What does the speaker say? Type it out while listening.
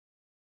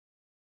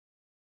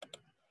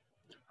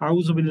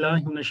أعوذ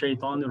بالله من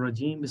الشيطان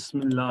الرجيم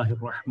بسم الله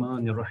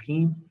الرحمن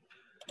الرحيم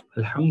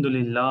الحمد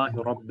لله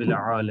رب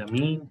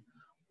العالمين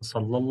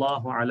وصلى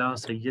الله على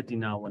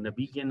سيدنا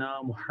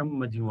ونبينا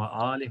محمد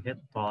وآله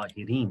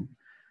الطاهرين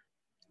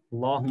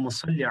اللهم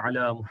صل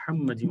على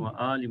محمد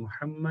وآل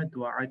محمد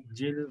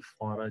وعجل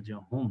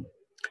فرجهم.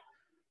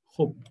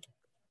 خب.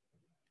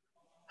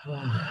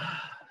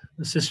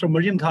 Sister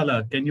Maryam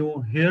Thala, can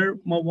you hear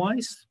my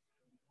voice?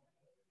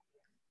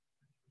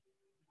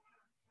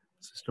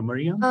 Sister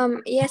Maryam?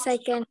 Yes, I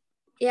can.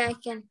 Yeah, I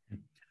can.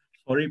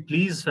 Sorry,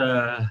 please,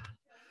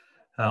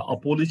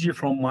 apology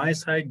from my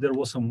side. There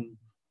was some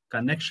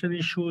connection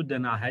issue.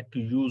 Then I had to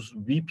use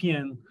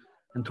VPN,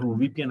 and through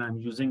VPN, I'm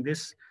using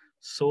this.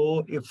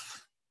 So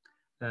if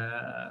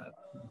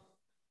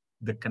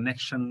the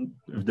connection,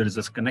 if there is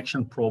a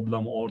connection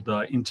problem or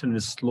the internet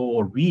is slow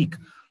or weak,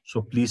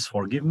 so please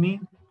forgive me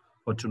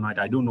for tonight.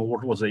 I don't know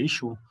what was the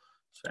issue.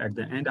 So at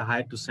the end, I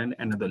had to send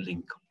another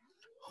link.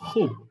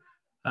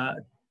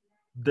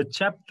 The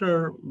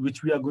chapter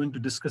which we are going to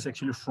discuss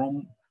actually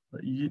from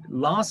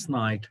last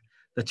night,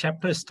 the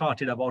chapter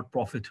started about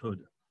prophethood.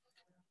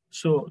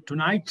 So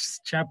tonight's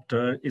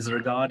chapter is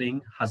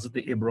regarding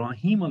Hazrat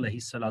Ibrahim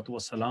alayhi salatu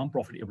wasalam,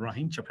 Prophet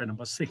Ibrahim, chapter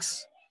number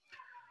 6.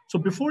 So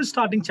before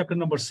starting chapter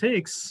number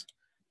 6,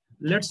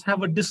 let's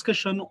have a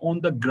discussion on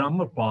the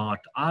grammar part.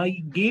 I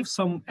gave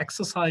some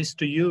exercise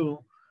to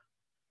you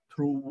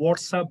through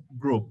WhatsApp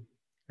group,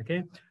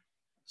 okay?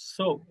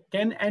 So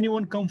can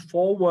anyone come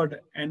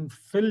forward and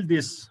fill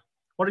this?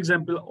 For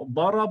example,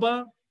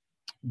 Baraba,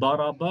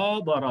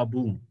 Baraba,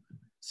 Barabu.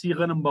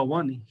 Sigha number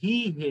 1,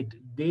 he hit,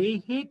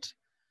 they hit,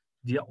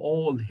 they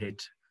all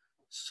hit.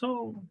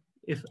 So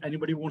if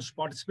anybody wants to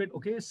participate,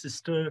 okay,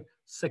 Sister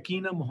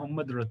Sakina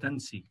Muhammad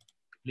Ratansi,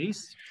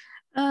 please.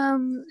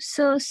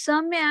 So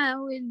Samia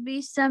will be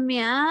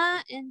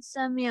Samia and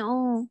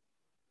Sami'u.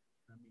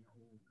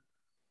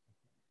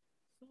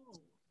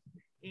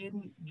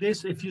 In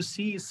this, if you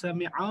see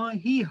Sami'a,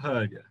 he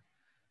heard.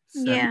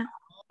 Yeah.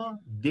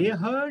 They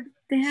heard.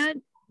 They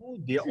heard.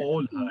 They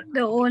all heard.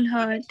 They all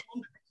heard.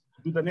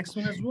 Do the next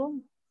one as well.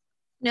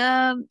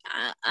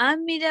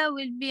 Amila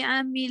will be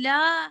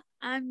Amila,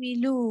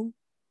 Amilu.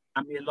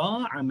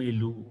 Amila,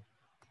 Amilu.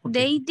 Okay.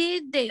 They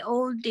did, they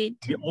all did.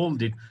 They all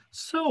did.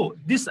 So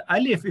this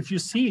alif, if you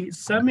see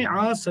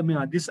Sami'a,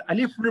 Sami'a, this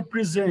alif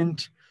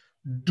represent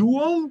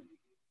dual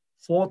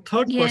for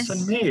third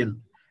person male.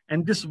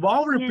 And this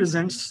waw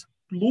represents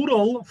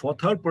plural for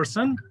third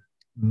person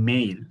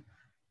male.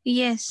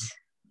 Yes.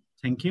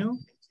 Thank you.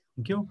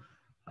 Thank you.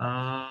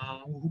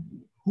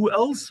 Who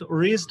else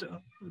raised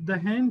the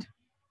hand?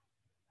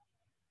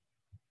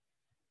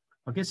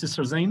 Okay,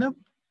 Sister Zainab.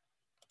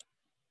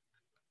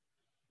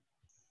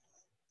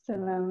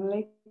 Assalamu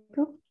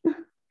alaikum.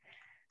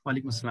 Wa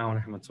alaikum assalam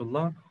wa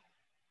rahmatullah.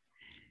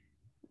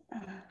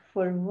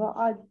 For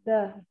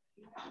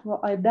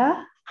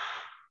wa'ada,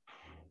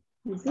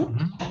 is it?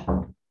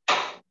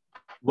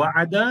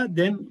 Wa'ada,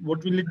 then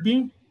what will it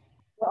be?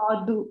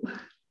 Wa'adu.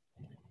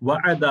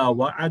 Wa'ada,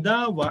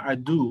 wa'ada,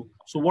 wa'adu.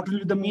 So what will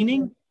be the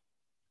meaning?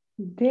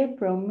 They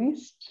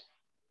promised.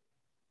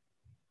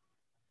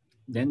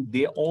 Then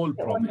they all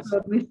promised.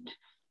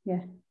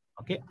 Yeah.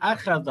 Okay.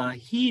 Akhada,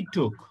 he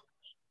took.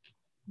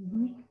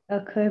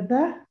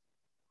 Akhada,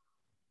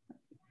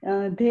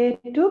 they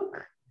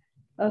took.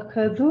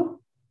 Akhadu,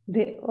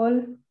 they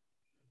all.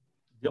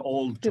 They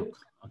all took.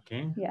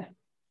 Okay. Yeah.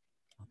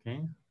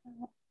 Okay.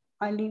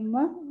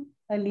 Alima,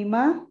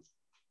 Alima.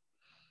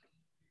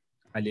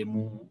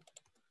 Alimu.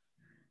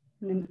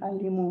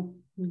 Alimu.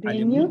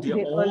 They knew,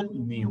 they all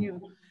knew.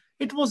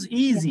 It was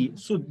easy.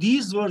 So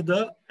these were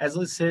the, as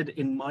I said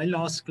in my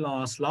last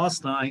class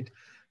last night,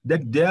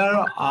 that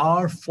there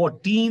are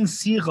 14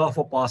 sigha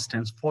for past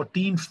tense,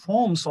 14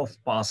 forms of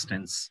past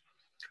tense.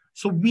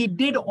 So we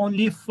did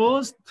only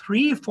first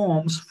 3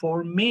 forms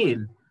for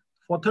male,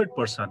 for third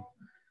person.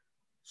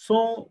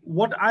 So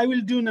what I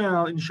will do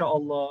now,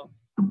 inshallah,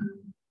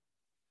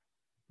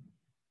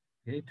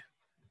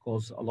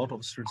 because a lot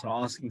of students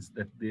are asking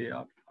that they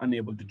are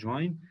unable to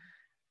join.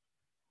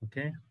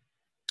 Okay.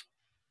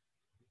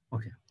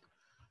 Okay.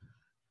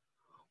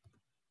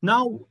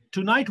 Now,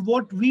 tonight,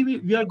 what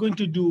we are going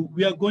to do,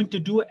 we are going to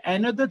do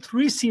another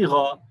 3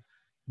 sigha,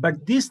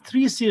 but these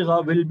 3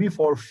 sigha will be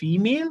for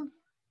female,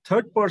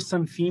 third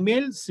person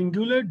female,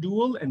 singular,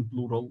 dual, and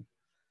plural.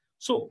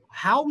 So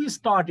how we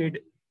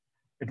started,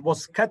 it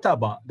was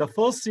kataba. The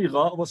first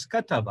sigha was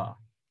kataba.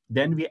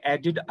 Then we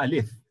added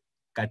alif,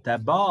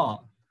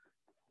 kataba.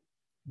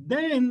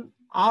 Then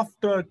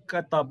after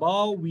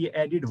kataba, we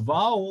added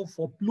vav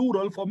for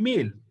plural for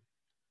male.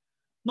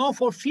 Now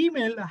for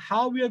female,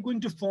 how we are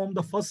going to form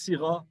the first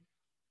sigha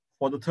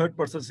for the third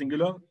person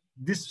singular?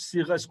 This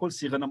sigha is called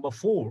sigha number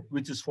 4,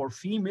 which is for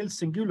female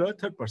singular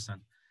third person.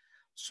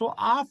 So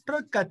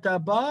after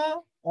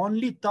kataba,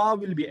 only ta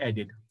will be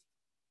added.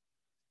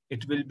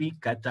 It will be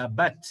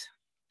katabat.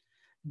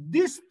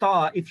 This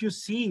ta, if you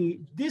see,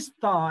 this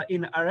ta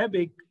in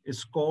Arabic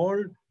is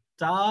called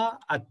ta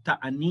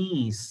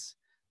at-ta'anis.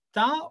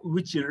 Ta,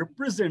 which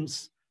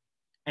represents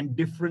and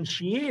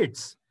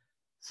differentiates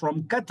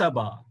from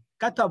kataba.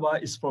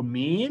 Kataba is for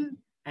male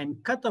and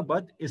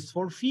katabat is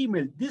for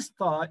female. This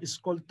ta is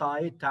called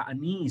ta'i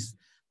ta'anis.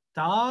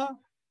 Ta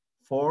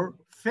for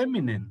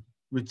feminine,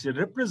 which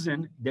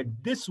represent that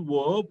this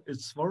verb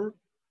is for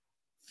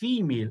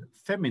female,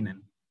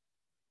 feminine.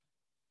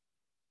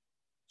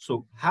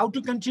 So how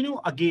to continue?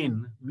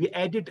 Again, we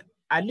added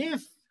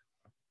alif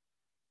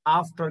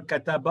after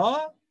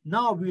kataba.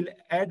 Now we'll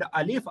add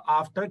alif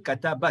after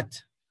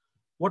katabat.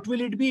 What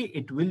will it be?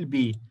 It will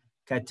be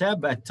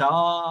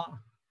katabata.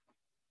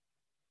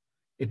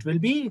 It will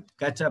be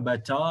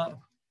katabata.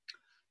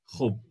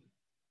 Khub.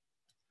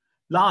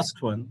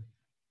 Last one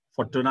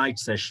for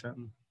tonight's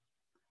session.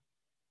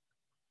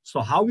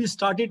 So how we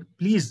started,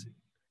 please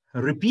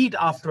repeat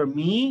after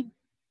me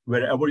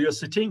wherever you're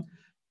sitting.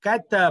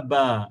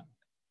 Kataba,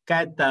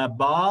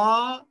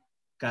 kataba,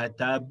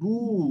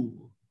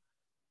 katabu,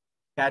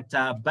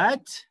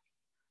 katabat,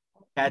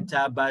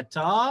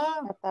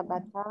 katabata.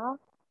 Katabata.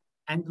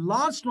 And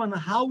last one,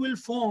 how will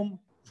form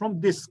from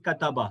this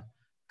kataba?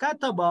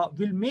 Kataba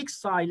will make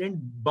silent,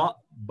 ba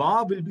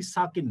will be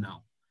sakin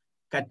now.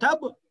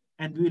 Katab,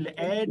 and we'll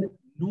add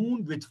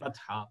noon with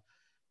fatha.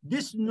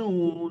 This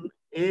noon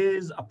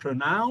is a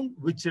pronoun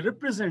which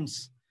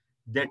represents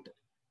that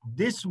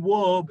this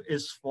verb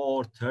is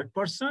for third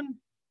person,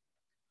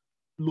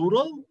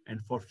 plural,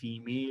 and for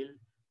female,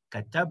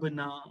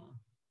 katabna.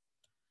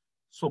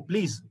 So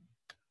please,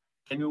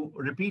 can you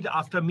repeat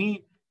after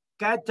me?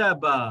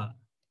 Kataba,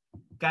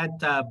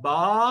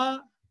 kataba,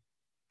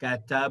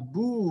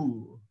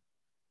 katabu,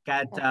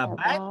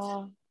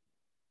 katabat,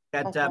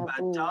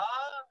 katabata,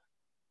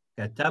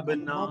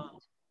 katabna.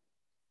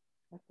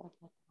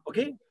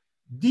 Okay,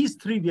 these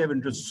three we have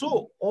introduced.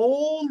 So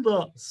all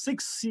the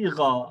six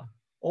sigha,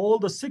 all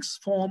the six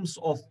forms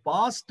of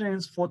past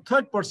tense for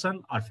third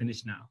person are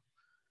finished now.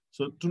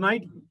 So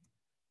tonight,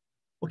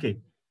 okay.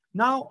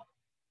 Now,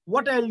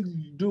 what I'll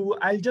do,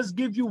 I'll just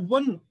give you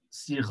one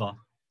sigha,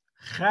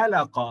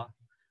 khalaqa.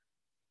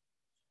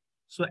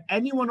 So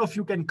any one of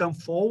you can come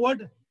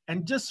forward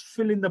and just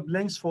fill in the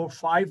blanks for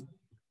 5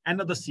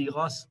 another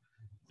sighas.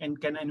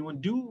 And can anyone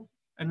do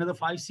another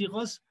 5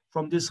 sighas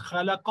from this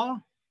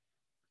khalaqa?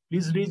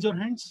 Please raise your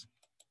hands.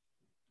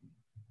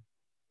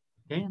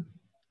 Okay.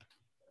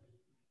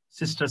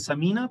 Sister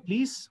Samina,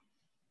 please.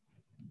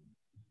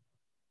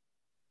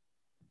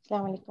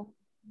 Assalamu alaikum.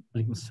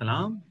 Alaikum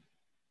salam.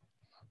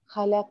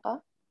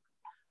 Khalaqa.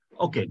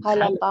 Okay.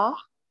 Khalaqa.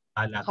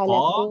 Khalaqa.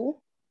 Khalaqu.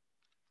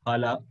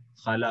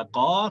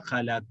 Khalaqa.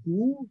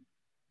 Khalaqu.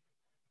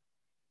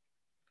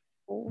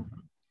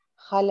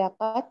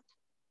 Khalaqat.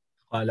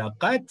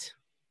 Khalaqat.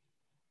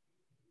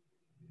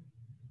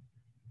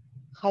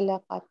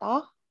 Khalaqata.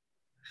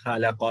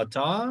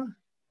 Khalaqata.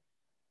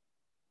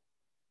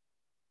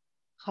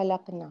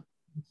 Khalaqna.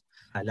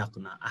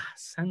 Khalaqna.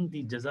 Ahsanti,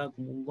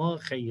 jazakumullah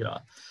khaira.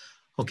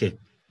 Okay.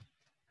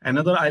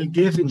 Another I'll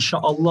give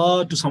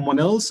inshallah to someone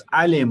else.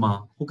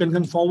 Alema. Who can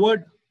come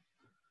forward?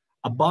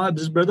 Abbas,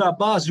 this brother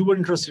Abbas, you were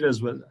interested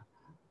as well.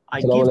 I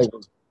give.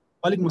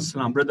 Walaikum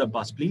assalam, brother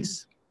Abbas,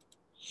 please.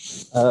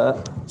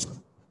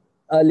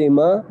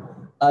 Alima,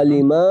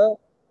 alima,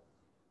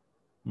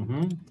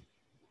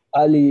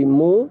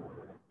 alimu,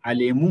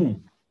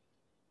 Alimu,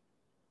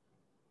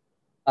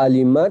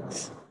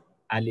 alimat,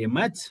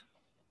 alimat,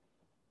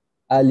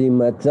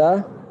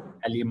 alimata,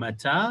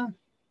 alimata.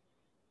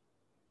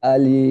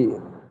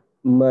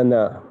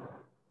 alimana.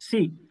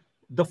 See,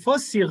 the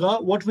first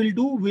sigha, what we'll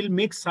do, we'll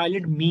make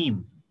silent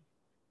meme.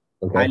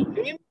 Okay.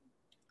 Alim,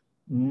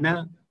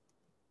 na.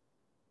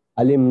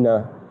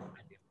 Alimna.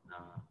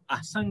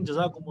 Ahsan,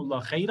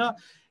 jazakumullah khaira.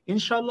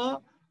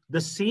 Inshallah,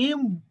 the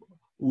same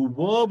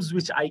verbs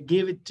which I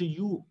gave it to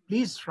you,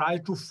 please try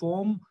to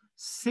form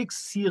 6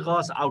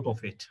 sighas out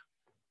of it.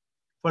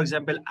 For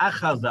example,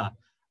 akhadha,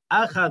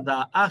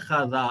 akhadha,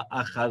 akhadha,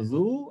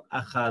 akhadhu,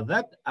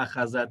 akhadhat,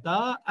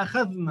 akhazata,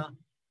 akhadna.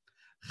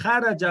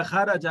 Kharaja,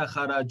 kharaja,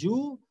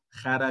 kharaju,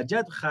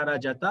 kharajat,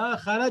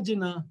 kharajata,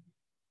 kharajna.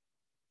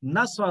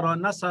 Nasara,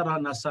 nasara,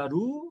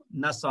 nasaru,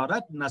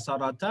 nasarat,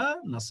 nasarata,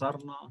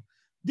 nasarna.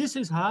 This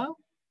is how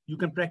you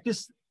can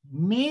practice.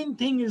 Main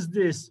thing is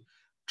this.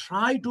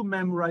 Try to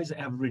memorize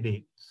every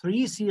day.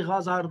 3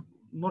 sighas are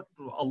not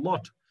a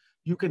lot.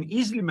 You can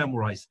easily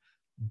memorize.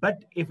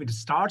 But if it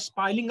starts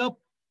piling up,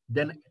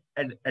 then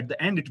at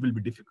the end, it will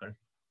be difficult.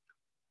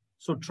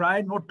 So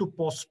try not to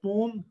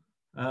postpone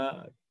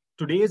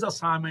today's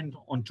assignment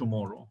on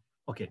tomorrow.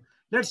 Okay,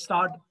 let's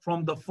start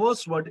from the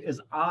first word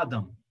is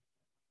Adam.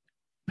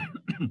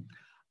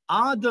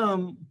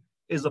 Adam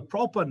is a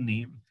proper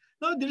name.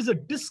 Now there is a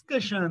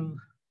discussion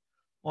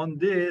on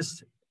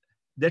this,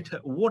 that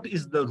what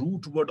is the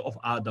root word of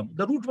Adam?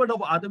 The root word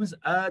of Adam is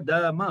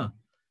Adama.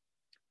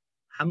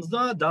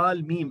 Hamza,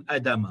 Dal, Mim,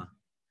 Adama.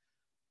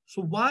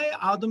 So why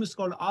Adam is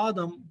called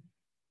Adam?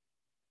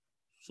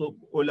 So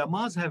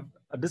ulamas have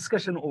a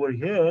discussion over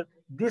here.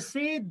 They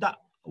say the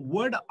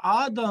word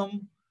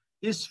Adam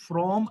is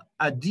from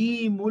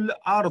Adimul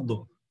Ard.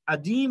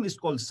 Adim is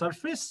called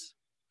surface.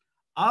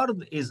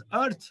 Ard is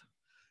earth.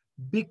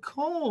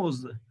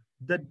 Because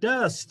the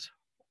dust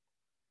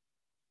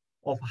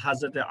of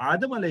Hazrat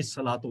Adam alayhi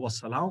salatu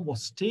wasalam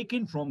was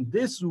taken from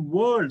this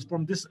world,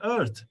 from this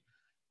earth,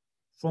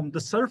 from the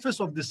surface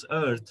of this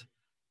earth.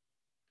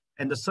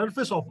 And the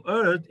surface of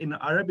earth in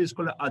Arabic is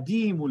called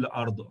Adimul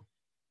Ardo.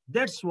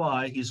 That's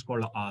why he's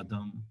called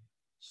Adam.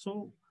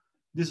 So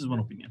this is one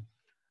opinion.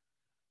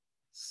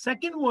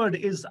 Second word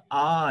is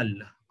Al.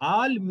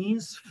 Al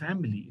means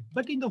family.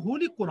 But in the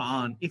Holy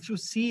Quran, if you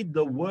see,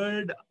 the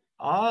word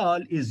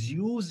Al is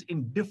used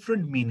in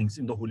different meanings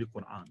in the Holy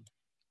Quran.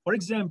 For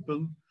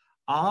example,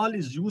 Al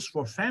is used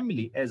for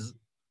family, as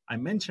I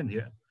mentioned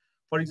here.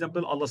 For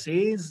example, Allah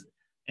says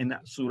in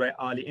Surah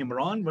Ali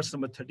Imran, verse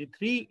number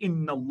 33,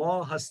 Inna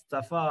Allah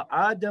hastafa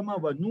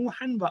Adama wa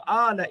Nuhan wa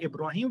ala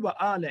Ibrahim wa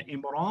ala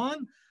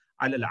Imran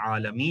ala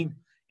al-alameen.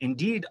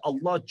 Indeed,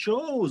 Allah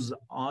chose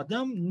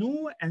Adam,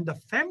 Nuh, and the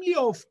family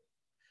of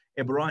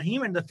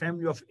Ibrahim and the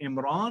family of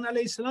Imran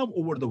alayhi salam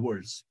over the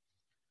worlds.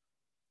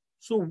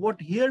 So what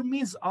here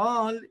means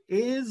Al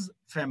is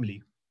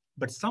family,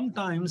 but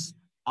sometimes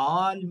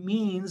Al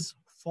means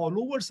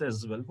followers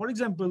as well. For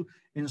example,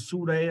 in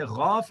Surah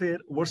Ghafir,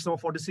 verse number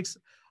 46,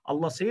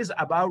 Allah says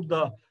about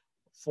the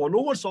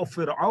followers of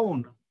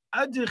Fir'aun,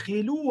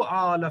 أَدْخِلُوا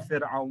آلَ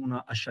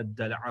فِرْعَوْنَ أَشَدَّ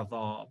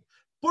الْعَذَابِ.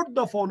 Put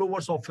the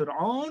followers of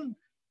Fir'aun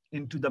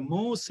into the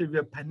most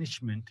severe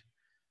punishment.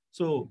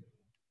 So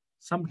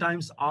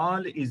sometimes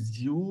Al is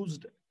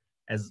used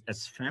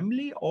as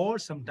family or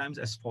sometimes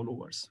as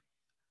followers.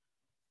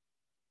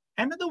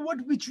 Another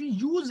word which we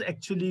use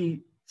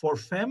actually for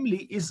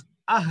family is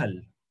Ahl.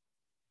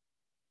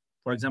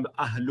 For example,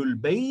 Ahlul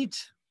Bayt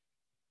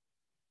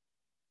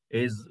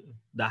is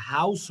the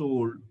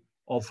household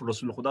of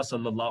Rasulullah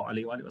sallallahu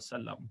alaihi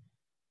wasallam.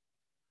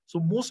 So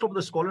most of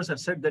the scholars have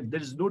said that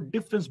there is no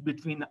difference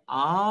between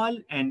Al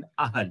and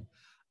Ahl.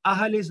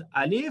 Ahl is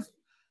Alif,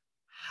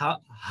 Ha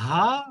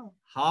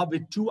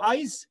with two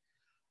eyes,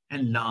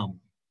 and Lam.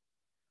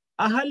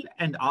 Ahl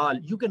and Al,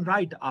 you can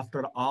write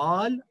after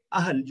Al,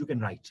 Ahl, you can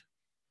write.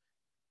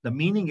 The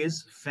meaning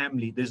is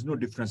family. There's no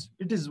difference.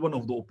 It is one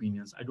of the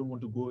opinions. I don't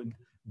want to go in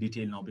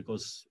detail now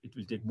because it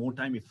will take more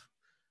time if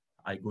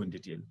I go in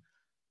detail.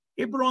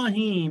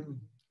 Ibrahim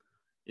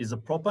is a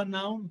proper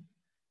noun,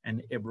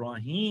 and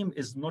Ibrahim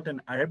is not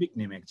an Arabic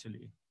name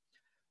actually.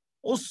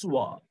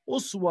 Uswa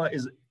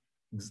is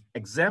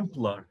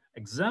exemplar,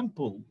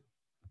 example.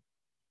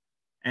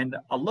 And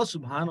Allah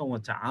subhanahu wa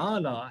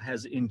ta'ala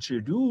has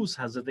introduced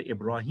Hazrat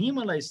Ibrahim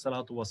alayhi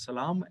salatu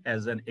wasalam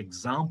as an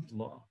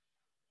exemplar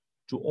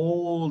to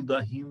all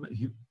the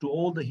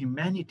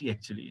humanity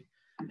actually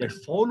that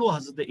follow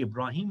Hazrat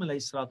Ibrahim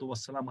alayhi salatu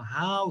wasalam,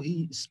 how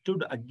he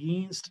stood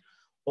against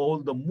all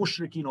the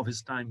mushrikeen of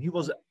his time. He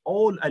was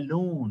all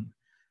alone.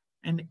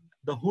 And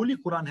the Holy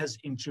Quran has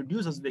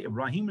introduced Hazrat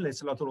Ibrahim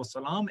alayhi salatu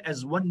wasalam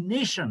as one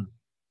nation.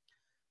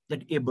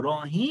 That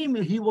Ibrahim,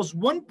 he was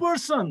one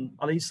person,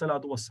 alayhi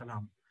salatu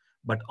wasalam.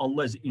 But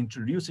Allah is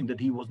introducing that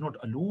he was not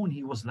alone,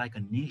 he was like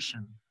a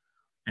nation.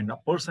 And a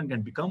person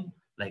can become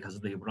like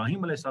Hazrat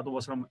Ibrahim alayhi salatu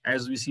wasalam,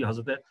 as we see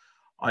Hazrat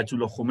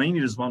Ayatollah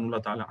Khomeini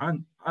rizwanullah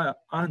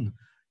ta'ala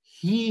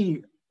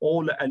he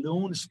all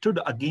alone stood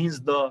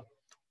against the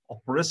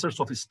oppressors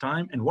of his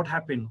time. And what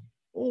happened?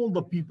 All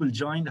the people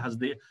joined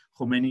Hazrat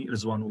Khomeini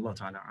rizwanullah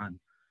ta'ala.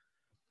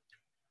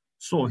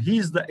 So he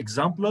is the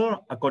exemplar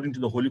according to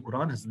the Holy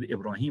Quran, Hazrat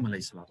Ibrahim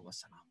alayhi salatu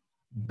wasalam.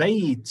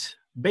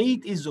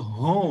 Bayt is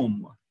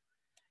home.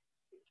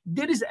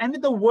 There is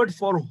another word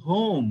for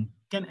home.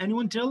 Can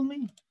anyone tell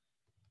me?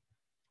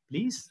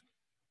 Please.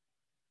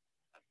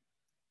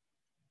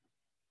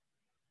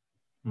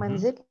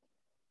 Manzil.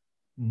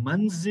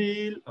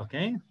 Manzil.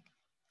 Okay.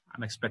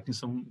 I'm expecting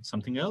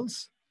something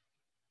else.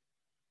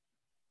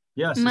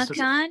 Yes.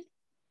 Makan.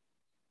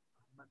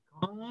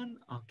 Makan.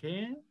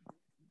 Okay.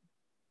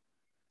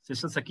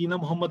 Sister Sakina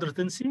Muhammad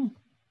Ratansi.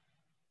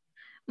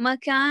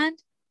 Makan.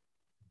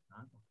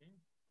 Okay.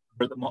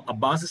 Brother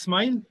Abbas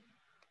Ismail.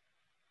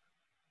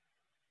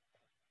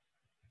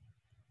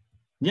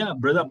 Yeah,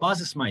 Brother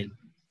Abbas Ismail.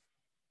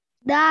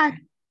 Dar.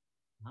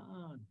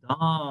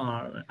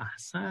 Dar.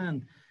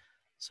 Ahsan.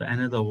 So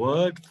another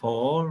word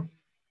for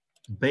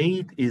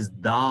Bayt is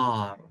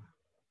Dar.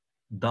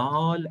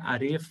 Dal,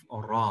 Arif,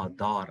 or Ra,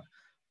 Dar.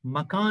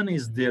 Makan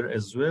is there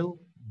as well,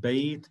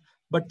 Bayt.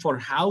 But for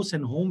house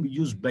and home, we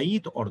use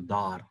Bayt or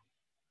Dar.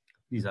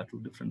 These are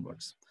two different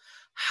words.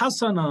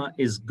 Hasana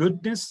is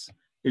goodness.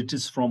 It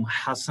is from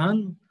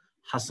Hasan.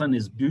 Hasan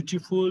is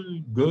beautiful,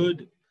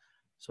 good.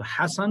 So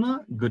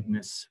Hasana,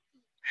 goodness.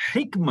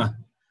 Hikmah.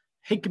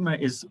 Hikmah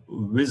is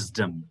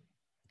wisdom.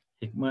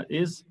 Hikmah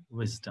is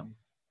wisdom.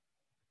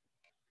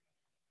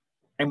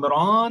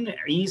 Imran,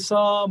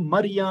 Isa,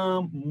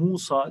 Maryam,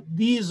 Musa.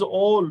 These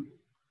all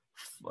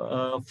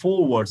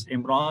four words,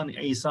 Imran,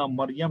 Isa,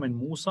 Maryam, and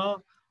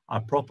Musa,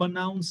 are proper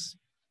nouns.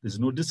 There's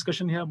no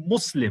discussion here.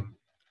 Muslim.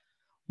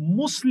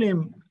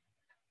 Muslim,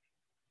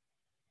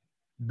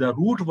 the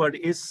root word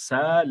is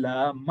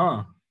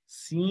salama.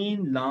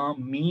 Sin,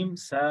 lam, mim,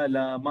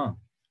 salama.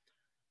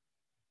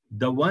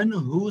 The one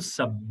who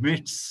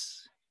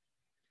submits.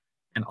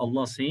 And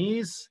Allah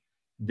says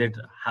that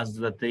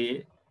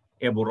Hazrat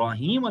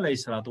Ibrahim alayhi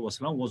salatu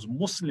wasalam was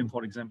Muslim,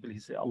 for example. He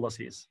said, Allah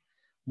says,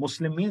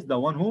 Muslim means the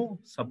one who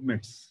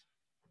submits.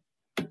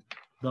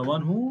 The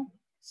one who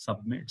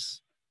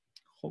submits.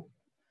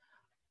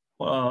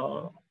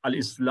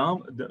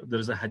 Al-Islam, there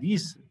is a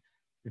hadith.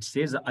 It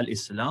says,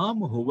 Al-Islam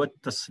huwa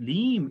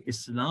taslim.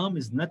 Islam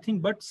is nothing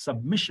but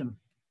submission.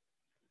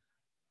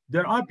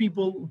 There are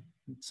people,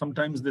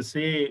 sometimes they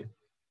say,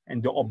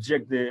 and they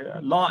object,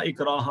 La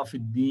ikraha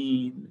fid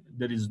deen.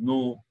 There is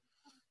no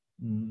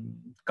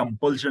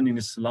compulsion in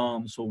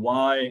Islam. So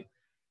why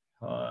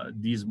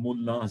these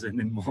mullahs and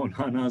then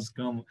maulanas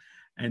come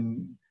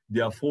and they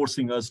are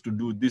forcing us to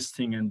do this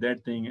thing and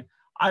that thing?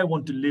 I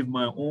want to live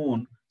my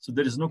own. So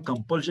there is no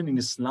compulsion in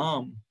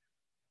Islam.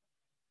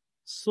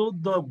 So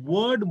the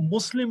word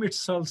Muslim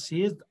itself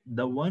says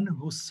the one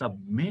who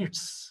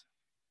submits.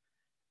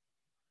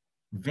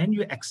 When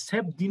you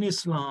accept Deen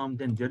Islam,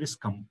 then there is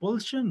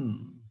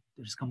compulsion.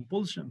 There is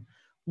compulsion.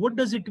 What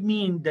does it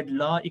mean that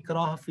La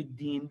ikraha fi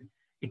deen?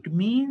 It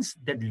means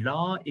that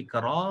La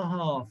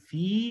ikraha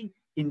fi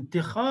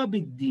intikhab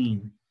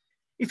ad-deen.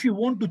 If you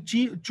want to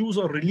choose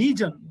a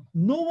religion,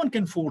 no one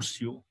can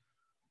force you.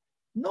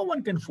 No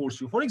one can force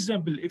you. For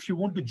example, if you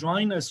want to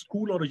join a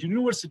school or a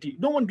university,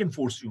 no one can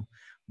force you.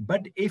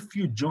 But if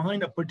you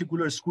join a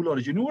particular school or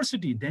a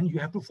university, then you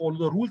have to follow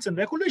the rules and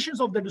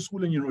regulations of that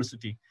school and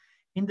university.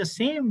 In the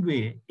same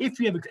way, if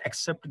you have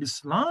accepted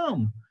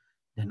Islam,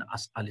 then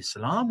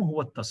al-Islam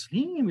huwa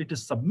taslim, it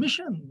is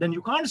submission. Then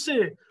you can't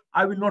say,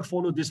 I will not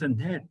follow this and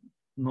that.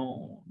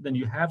 No, then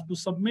you have to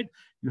submit.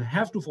 You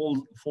have to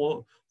follow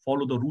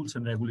the rules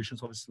and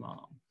regulations of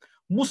Islam.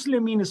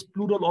 Muslimin is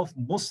plural of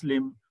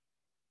Muslim,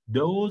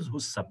 those who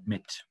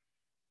submit.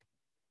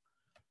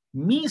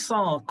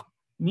 Mithaq,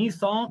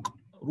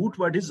 root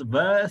word is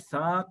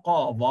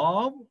wathaqa,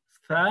 waw,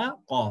 fa,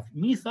 qaf.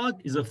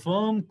 Mithaq is a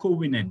firm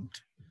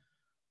covenant.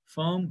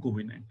 Firm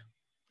covenant.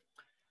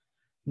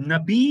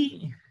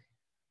 Nabi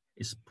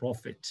is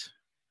prophet.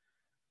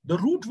 The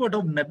root word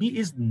of Nabi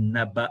is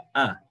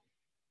naba'a.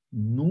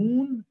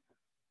 Noon,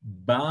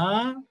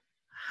 ba,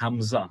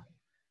 hamza.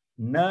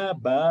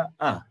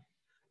 Naba'a.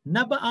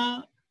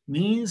 Naba'a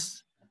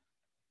means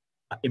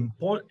an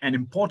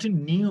important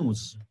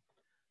news.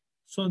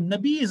 So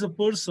Nabi is a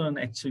person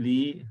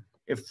actually,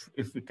 if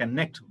we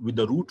connect with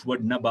the root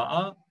word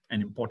naba'a,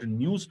 an important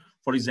news.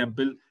 For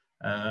example,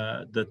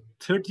 the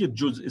 30th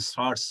juz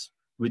starts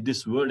with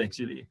this word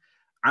actually.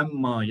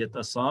 Amma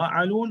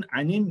yatasa'alun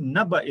anin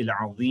naba'il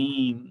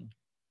azim.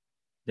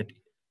 That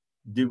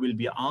they will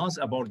be asked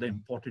about the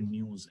important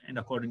news. And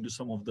according to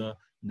some of the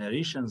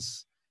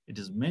narrations, it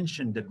is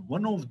mentioned that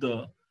one of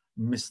the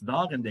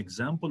misdaq and the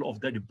example of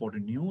that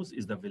important news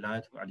is the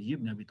vilayat of Ali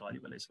ibn Abi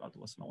Talib alayhi salatu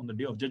wasalam. On the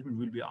day of judgment,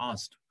 will be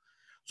asked.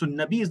 So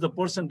Nabi is the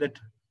person that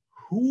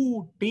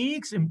who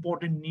takes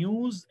important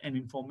news and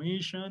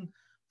information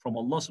from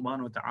Allah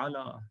subhanahu wa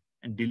ta'ala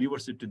and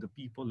delivers it to the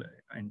people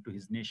and to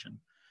his nation.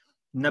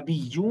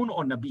 Nabiyun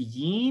or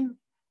Nabiyin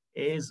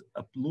is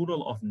a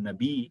plural of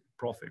Nabi,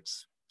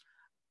 prophets.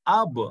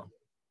 Ab,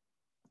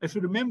 if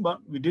you remember,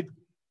 we did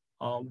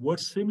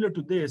words similar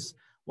to this,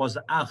 was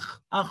akh.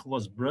 Akh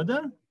was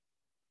brother.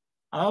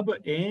 Ab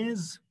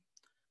is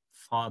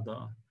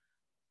father.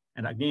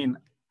 And again,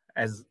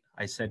 as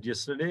I said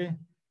yesterday,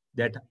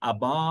 that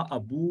Abba,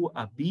 Abu,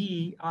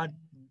 Abi are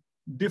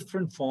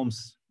different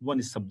forms. One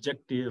is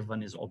subjective,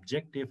 one is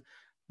objective.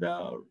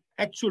 The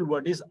actual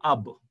word is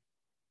Ab.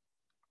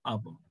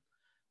 Ab.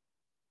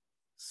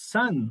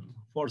 Son,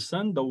 for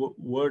son, the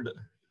word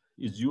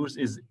is used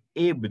is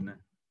Ibn.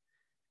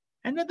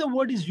 Another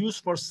word is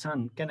used for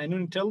son. Can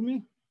anyone tell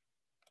me?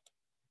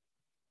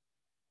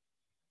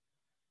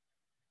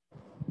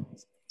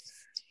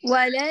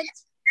 Walad.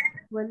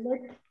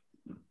 Walad.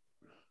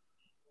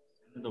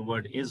 The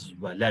word is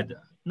walad.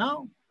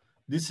 Now,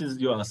 this is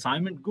your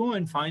assignment. Go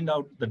and find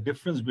out the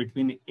difference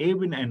between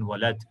ibn and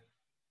walad.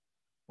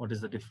 What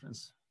is the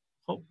difference?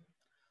 Hope.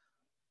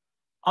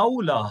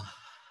 Awla.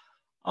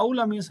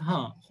 Awla means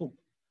hope.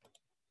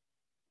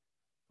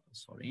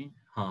 Sorry.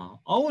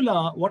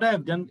 Awla, what I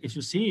have done, if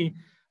you see,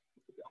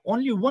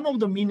 only one of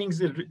the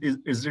meanings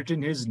is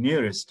written is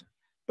nearest,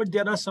 but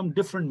there are some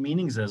different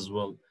meanings as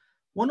well.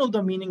 One of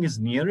the meaning is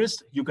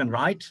nearest. You can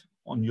write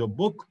on your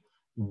book,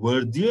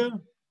 worthier,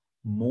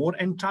 more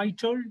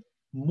entitled,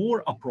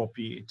 more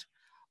appropriate.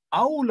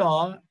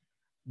 Awla,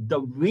 the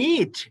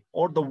weight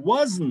or the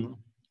wazn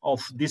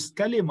of this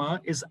kalima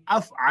is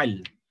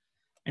af'al.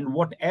 And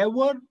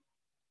whatever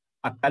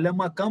a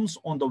kalima comes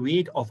on the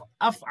weight of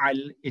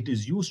af'al, it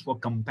is used for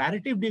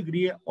comparative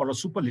degree or a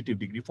superlative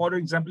degree. For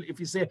example, if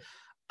you say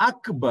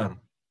akbar,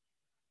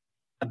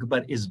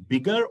 akbar is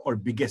bigger or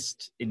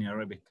biggest in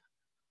Arabic.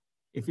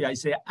 If I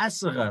say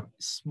asghar,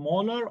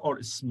 smaller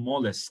or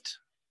smallest.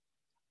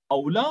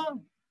 Awla,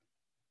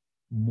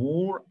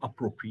 more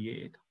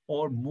appropriate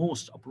or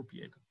most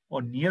appropriate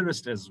or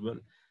nearest as well.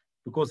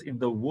 Because in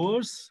the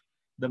verse,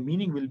 the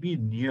meaning will be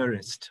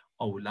nearest,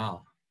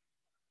 awla.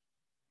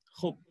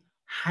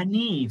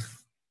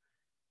 Hanif.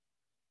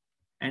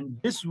 And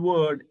this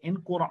word in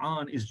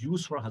Quran is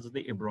used for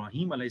Hazrat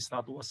Ibrahim alayhi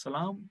salatu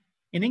wasalam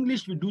In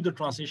English, we do the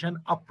translation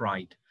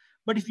upright.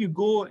 But if you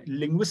go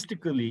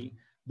linguistically,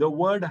 the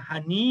word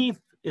Hanif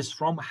is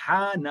from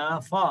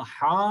Hanafa,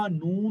 Ha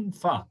Nun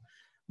Fa,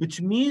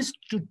 which means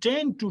to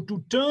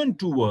turn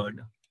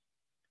toward.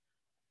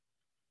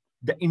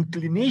 The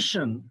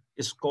inclination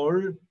is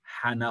called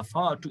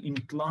Hanafa, to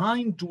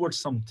incline towards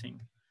something.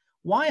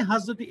 Why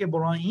Hazrat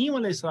Ibrahim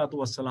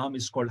والسلام,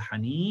 is called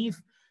Hanif?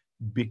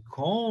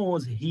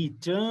 Because he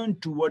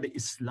turned toward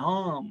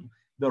Islam,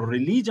 the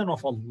religion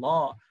of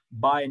Allah,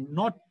 by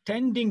not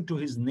tending to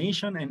his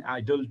nation and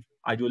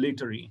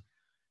idolatry.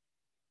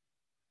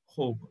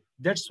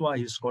 That's why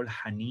he's called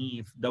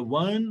Hanif, the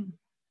one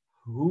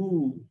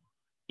who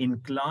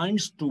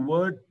inclines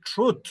toward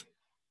truth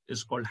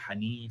is called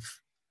Hanif.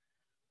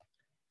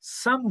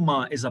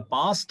 Samma is a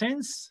past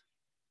tense.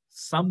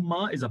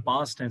 Samma is a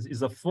past tense, is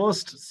the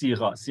first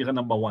sigha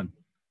number 1.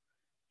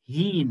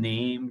 He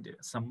named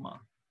Samma.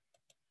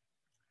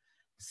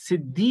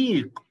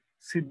 Siddiq,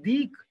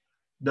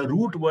 the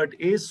root word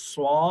is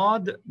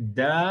Swad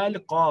Dal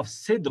Qaf,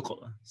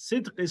 Sidq.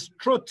 Sidq is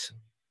truth.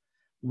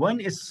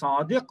 One is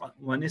Sadiq,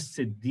 one is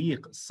Siddiq.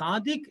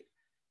 Sadiq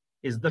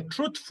is the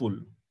truthful.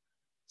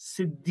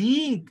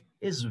 Siddiq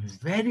is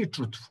very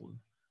truthful.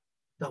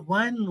 The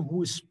one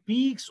who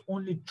speaks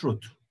only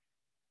truth.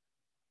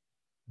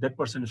 That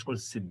person is called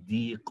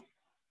Siddiq.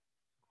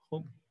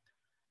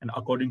 And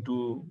according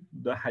to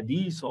the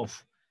hadith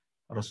of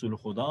Rasul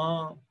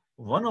Khuda,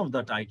 one of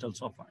the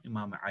titles of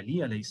Imam Ali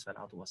alayhi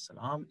salatu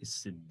wasalam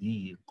is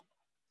Siddiq.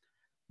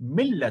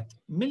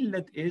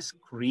 Millat is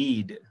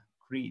creed.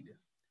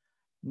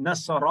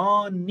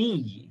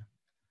 Nasrani.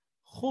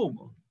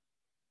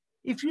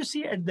 If you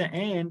see at the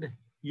end,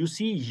 you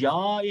see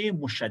Ya-e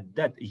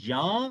mushaddad.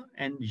 Ya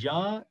and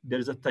Ya, there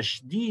is a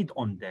tashdeed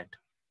on that.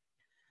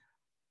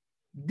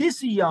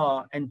 This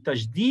Ya and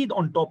tashdeed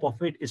on top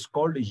of it is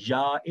called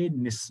Ya-e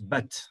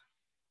nisbat.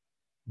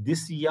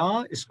 This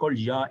Ya is called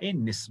Ya-e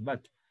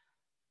nisbat.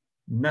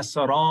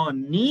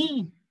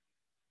 Nasrani,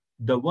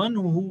 the one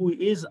who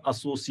is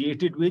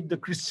associated with the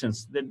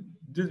Christians, then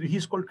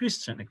he's called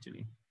Christian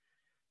actually.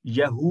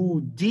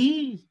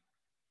 Yahudi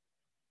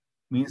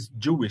means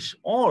Jewish,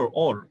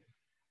 or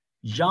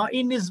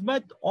Ya-e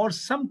nisbat, or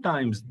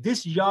sometimes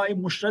this Ya-e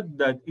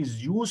mushaddad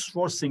is used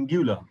for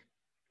singular.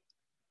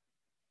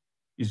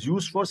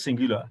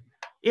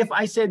 If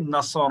I say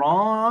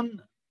Nasran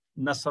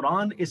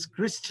is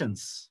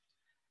Christians.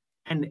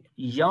 And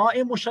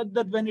Ya-e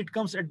mushaddad, when it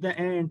comes at the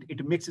end,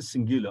 it makes it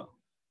singular.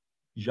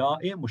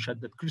 Ya-e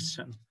mushaddad,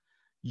 Christian.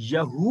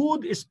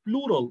 Yahud is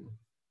plural.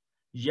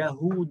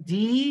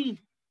 Yahudi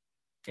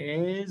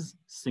is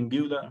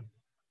singular.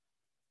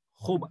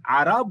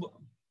 Arab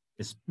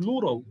is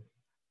plural.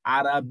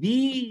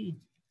 Arabi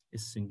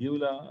is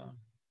singular.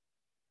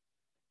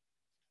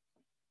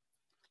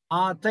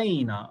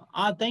 Atayna.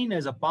 Atayna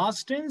is a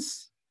past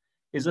tense,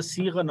 is a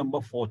sigha number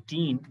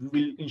 14. We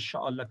will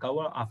inshallah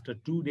cover after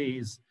 2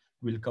 days.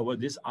 We'll cover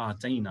this.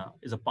 Atayna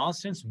is a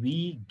past tense,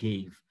 we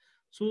gave.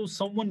 So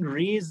someone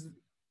raised,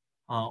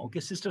 okay,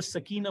 Sister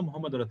Sakina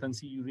Muhammad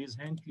Ratansi, you raise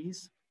hand,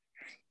 please.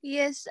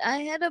 Yes, I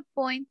had a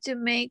point to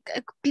make.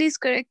 Please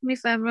correct me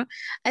if I'm wrong.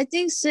 I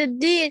think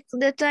Siddiq,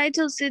 the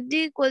title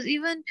Siddiq was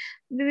even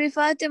Bibi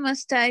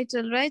Fatima's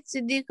title, right?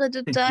 Siddiqa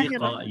to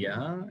Tahira.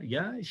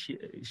 Yeah, she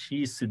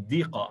is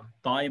Siddiqa.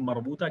 Ta'i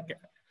marbuta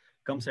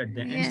comes at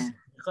the end.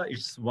 Siddiqa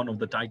is one of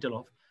the title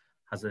of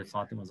Hazrat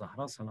Fatima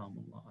Zahra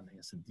Salamullah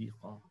alayha,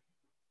 Siddiqa.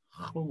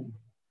 Hope.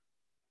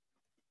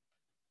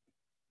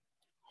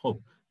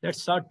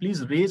 Let's start.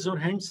 Please raise your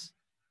hands.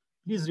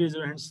 Please raise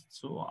your hands.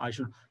 So I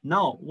should.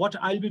 Now, what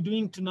I'll be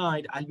doing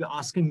tonight, I'll be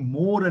asking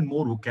more and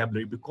more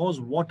vocabulary, because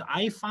what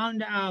I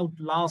found out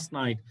last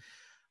night,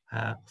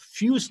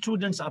 few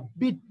students are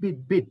bit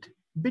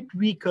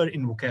weaker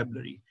in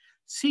vocabulary.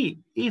 See,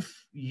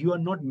 if you are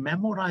not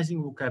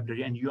memorizing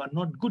vocabulary and you are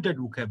not good at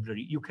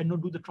vocabulary, you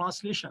cannot do the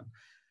translation.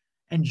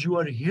 And you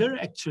are here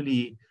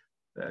actually,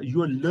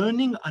 you are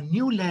learning a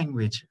new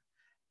language,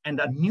 and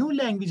a new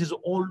language is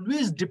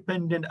always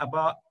dependent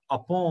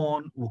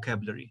upon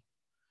vocabulary.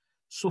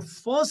 So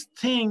first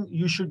thing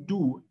you should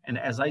do, and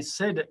as I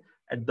said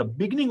at the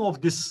beginning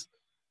of this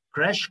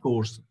crash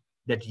course,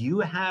 that you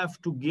have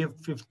to give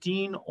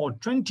 15 or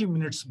 20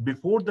 minutes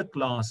before the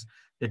class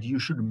that you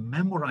should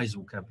memorize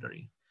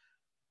vocabulary.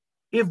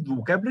 If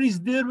vocabulary is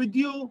there with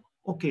you,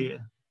 okay,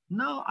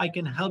 now I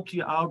can help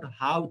you out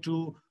how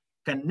to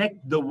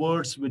connect the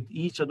words with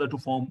each other to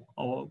form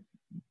a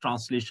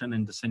translation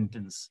in the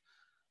sentence.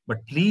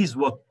 But please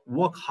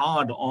work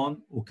hard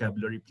on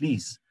vocabulary,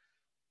 please.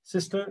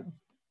 Sister,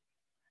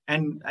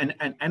 and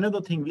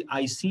another thing,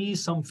 I see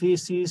some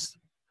faces,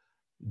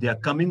 they are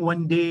coming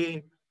one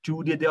day,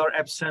 2 days they are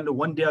absent,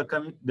 one day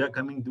they're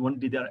coming, one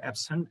day they are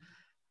absent.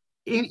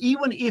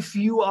 Even if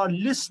you are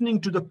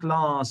listening to the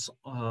class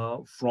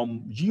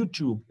from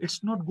YouTube,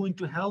 it's not going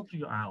to help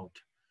you out.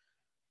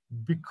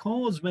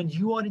 Because when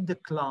you are in the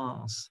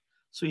class,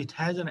 so it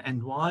has an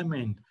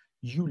environment,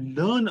 you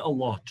learn a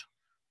lot.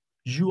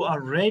 You are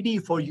ready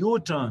for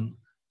your turn.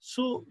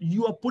 So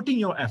you are putting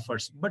your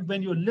efforts. But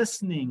when you're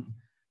listening,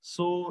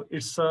 so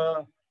it's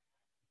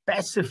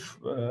passive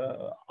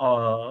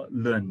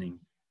learning.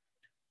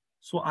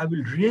 So I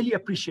will really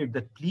appreciate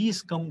that.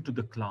 Please come to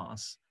the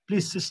class.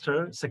 Please,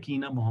 Sister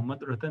Sakina, Muhammad,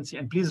 Ratansi,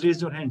 and please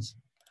raise your hands.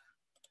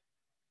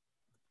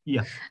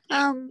 Yeah.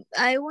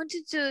 I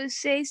wanted to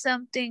say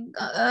something,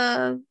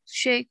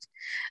 Sheikh,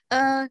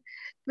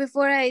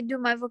 before I do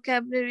my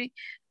vocabulary.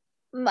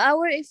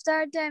 Our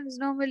iftar time is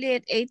normally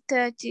at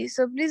 8:30,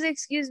 so please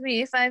excuse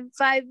me if I'm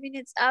 5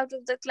 minutes out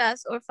of the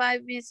class or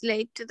 5 minutes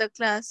late to the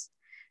class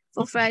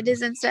for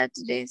Fridays and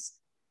Saturdays.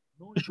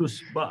 No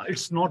issues, but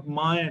it's not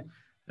my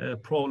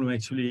problem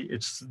actually.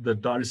 It's the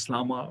Dar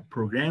Islama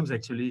programs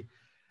actually.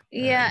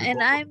 Yeah, because and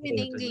of I'm in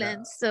that,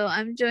 England, so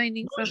I'm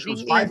joining no from issues.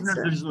 England. 5 minutes,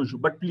 So. there is no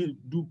issue. But please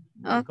do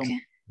come Okay.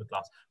 to the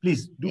class.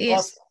 Please do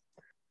Yes.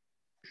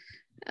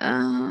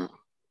 ask.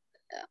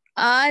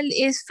 Al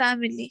is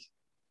family.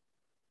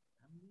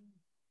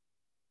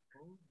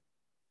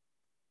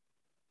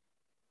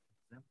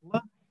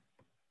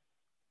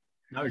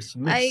 Now it's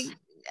mix.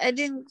 I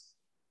didn't.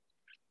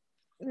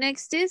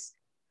 Next is?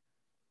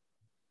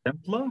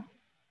 Exemplar.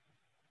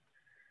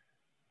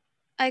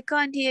 I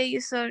can't hear you,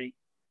 sorry.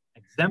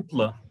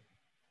 Exemplar.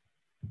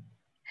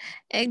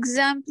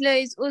 Exemplar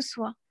is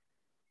Uswa.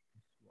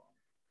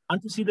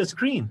 Can't you see the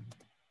screen?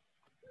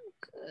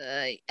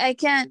 I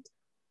can't.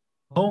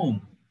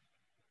 Home.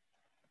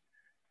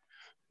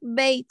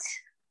 Bait.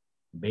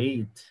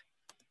 بيت.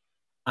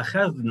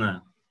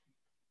 أخذنا.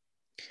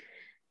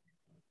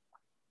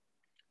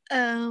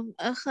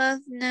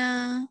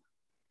 أخذنا.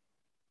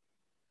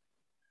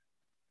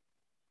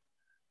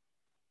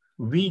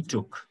 We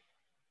took.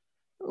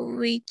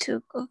 We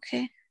took,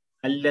 okay.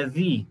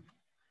 الذي.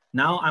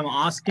 Now I'm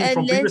asking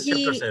from previous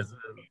chapters as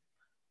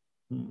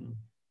well.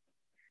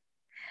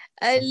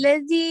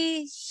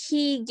 الذي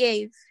he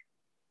gave.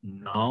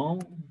 No,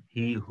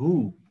 he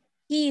who.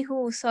 He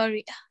who,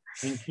 sorry.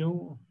 Thank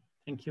you.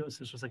 Thank you,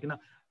 Sister Sakina.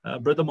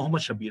 Brother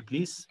Muhammad Shabir,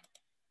 please.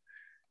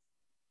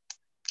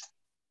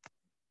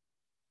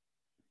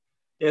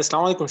 Yes,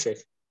 Assalamu alaikum, Sheikh.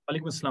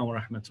 Alaikum assalam wa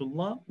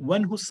rahmatullah.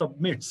 One who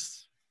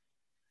submits.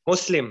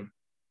 Muslim.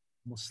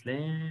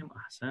 Muslim,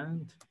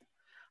 ahsant.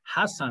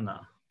 Hasana.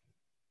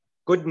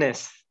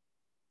 Goodness.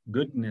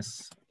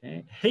 Goodness.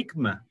 Okay.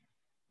 Hikmah.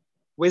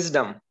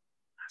 Wisdom.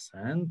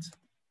 Ahsant.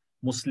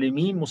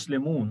 Muslimin,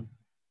 Muslimun.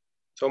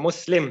 So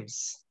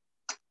Muslims.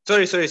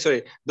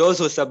 Sorry. Those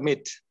who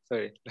submit.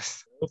 Sorry.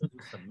 Those who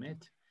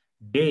submit.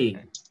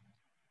 Day.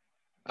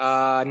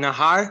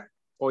 Nahar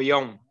or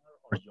Yom.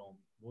 Or Yom.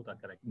 Both are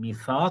correct.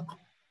 Mithaq.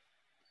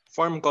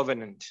 Firm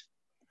covenant.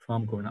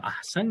 Firm covenant.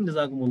 Ahsan,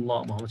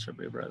 jazakumullah, Muhammad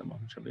Shabir, brother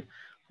Muhammad Shabir.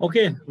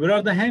 Okay, where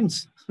are the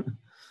hands?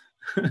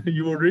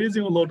 You were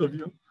raising a lot of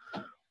you.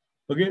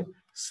 Okay,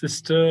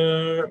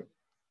 Sister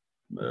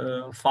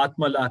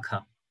Fatma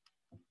Lakha.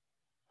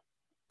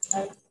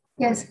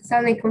 Yes,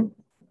 assalamu alaikum.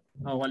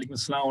 Wa alaikum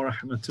assalam wa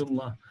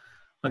rahmatullah.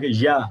 Okay,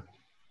 yeah.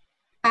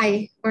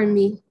 I or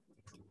me.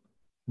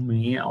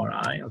 Me or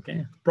I,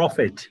 okay.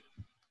 Prophet.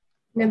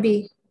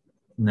 Nabi.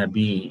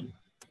 Nabi.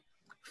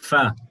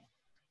 Fa.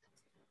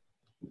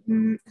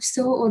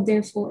 So or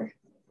therefore.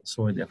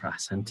 So therefore,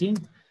 ahsanti.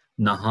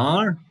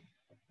 Nahar.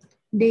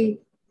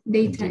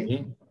 Daytime.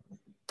 Day.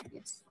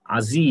 Yes.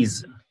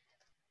 Aziz.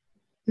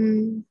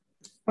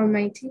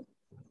 Almighty.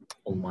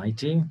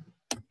 Almighty.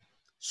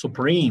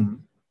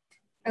 Supreme.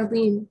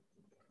 Alim.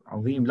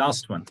 Azim,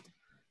 last one.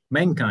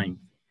 Mankind.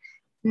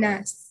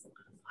 Nas.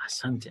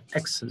 Ahsanti,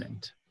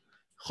 excellent.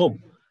 Khub.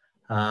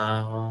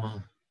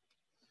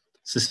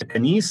 Sister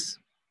Kanis.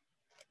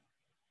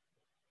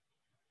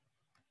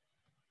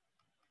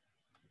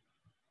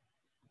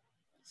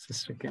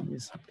 Sister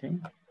Kanis, okay.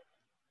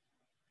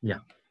 Yeah.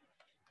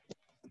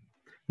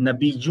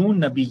 Nabijun,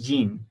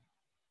 Nabijin.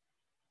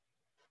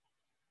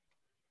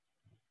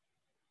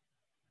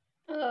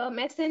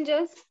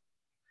 Messengers.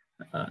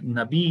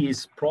 Nabi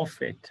is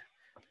prophet.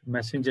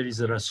 Messenger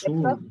is a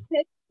Rasul.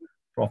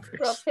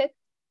 Prophets. Prophet.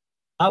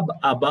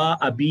 Aba,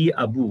 Abi,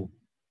 Abu.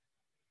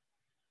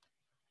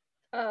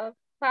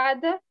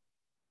 Father.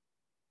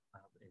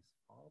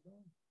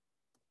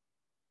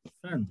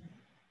 Son.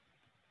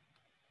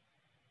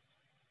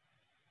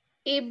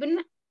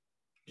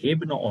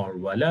 Ibn or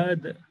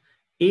Walad.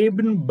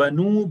 Ibn,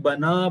 Banu,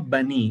 Bana,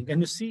 Bani.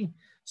 Can you see?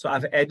 So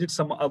I've added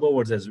some other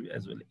words as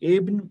well.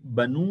 Ibn,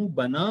 Banu,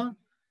 Bana,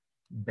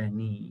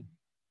 Bani.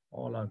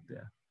 All are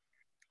there.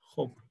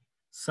 Khub.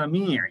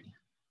 Sami'.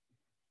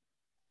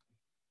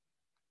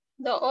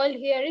 The all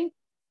hearing.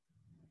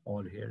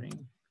 All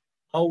hearing.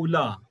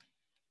 Awla.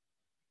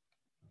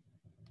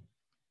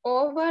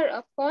 Over,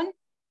 upon.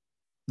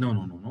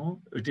 No.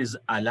 It is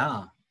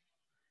Allah.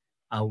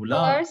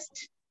 Awla.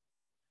 First.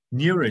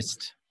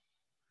 Nearest.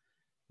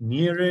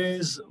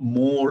 Nearest,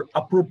 more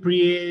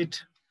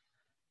appropriate.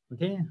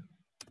 Okay.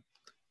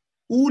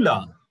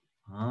 Ula.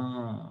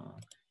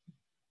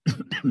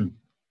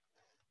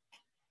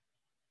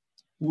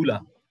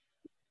 Ula.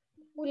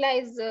 Ula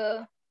is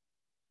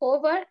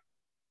over.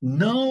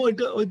 No,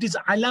 it is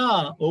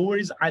Allah. Over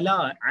is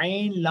Allah.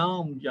 Ain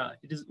lam. Yeah,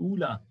 it is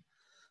Ula.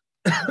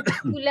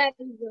 Ula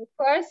is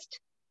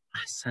first.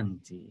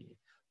 Ahsanti.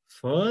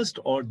 First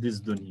or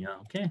this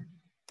dunya, okay?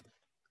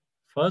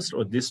 First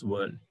or this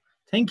world.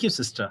 Thank you,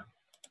 sister.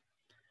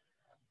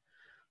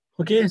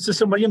 Okay,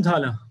 Sister Maryam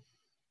Thala.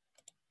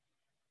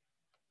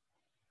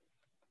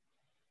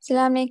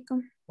 Assalamu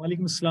alaikum. Wa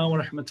alaikum assalam wa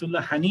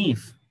rahmatullah.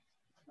 Hanif.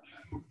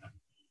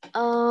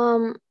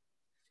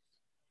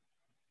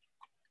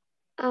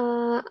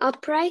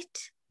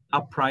 Upright.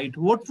 Upright.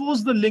 What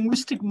was the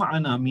linguistic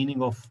ma'ana,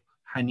 meaning of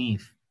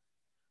Hanif?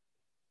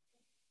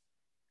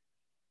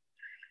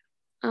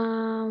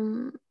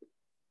 I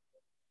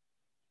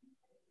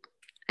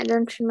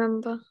don't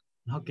remember.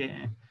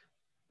 Okay.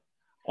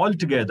 All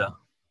together.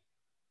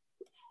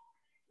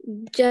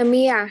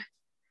 Jamia.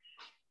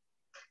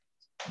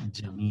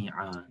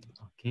 Jami'an.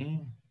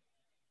 Okay.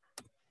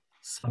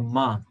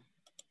 Sama.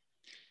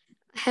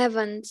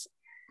 Heavens.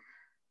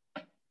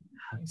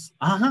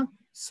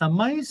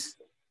 Sama is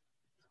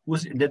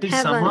that is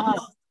Heavens. Sama.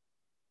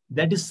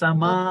 That is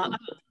Sama.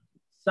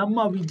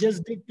 Sama we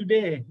just did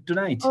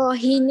tonight. Oh,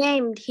 he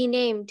named. He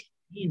named.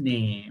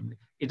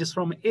 It is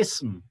from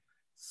Ism.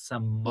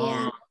 Sama.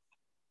 Yeah.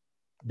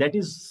 That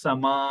is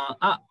Sama.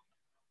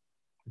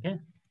 Okay.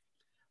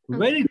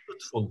 Very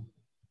truthful.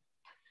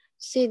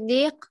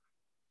 Siddiq.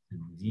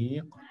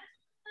 Siddiq.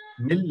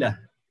 Millah.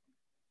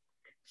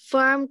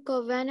 Firm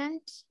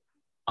covenant.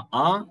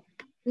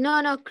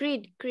 No,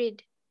 creed.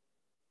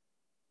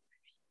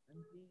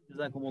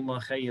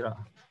 Jazakumullah khaira.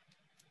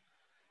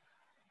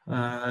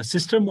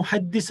 Sister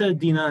Muhaddisa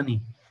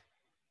Dinani.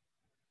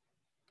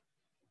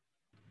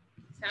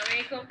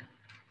 Assalamualaikum.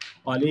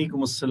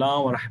 Walaikum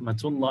assalam wa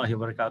rahmatullahi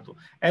wa barakatuh.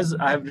 As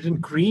I have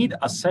written creed,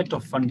 a set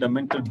of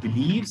fundamental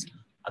beliefs,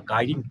 a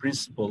guiding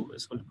principle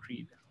is called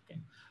creed.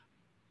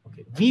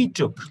 Okay. We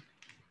took.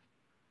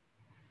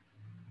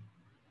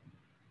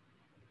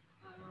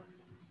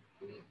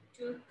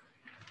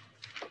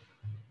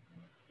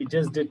 We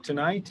just did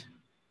tonight.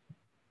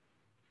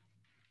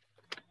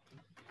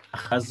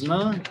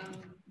 Khazna.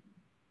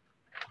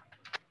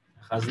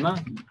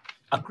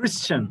 A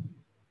Christian.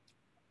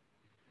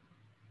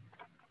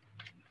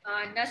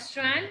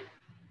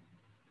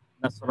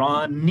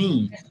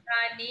 Nasrani.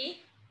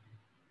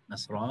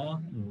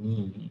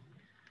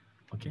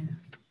 Okay.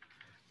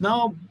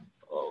 Now,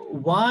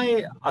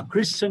 why a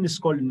Christian is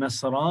called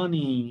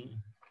Nasrani?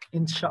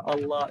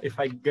 Inshallah, if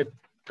I get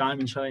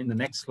time, inshallah, in the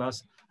next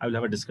class, I will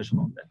have a discussion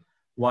on that.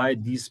 Why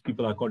these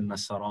people are called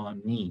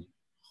Nasrani.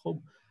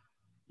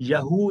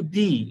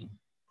 Yahudi.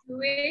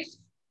 Jewish.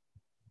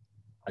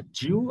 A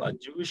Jew, a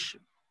Jewish.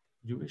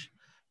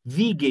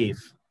 We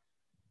gave.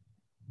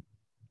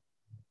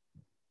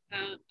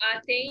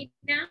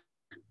 Atayna.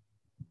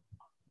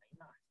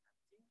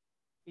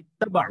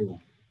 Ittaba'u.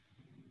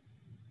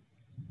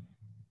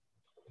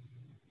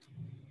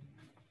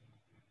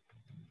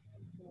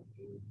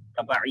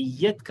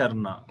 Taba'iyyat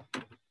karna.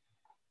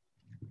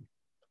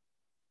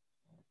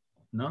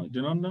 No, do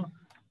you not know?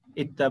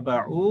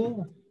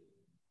 Ittaba'u.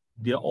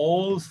 They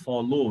all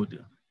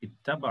followed.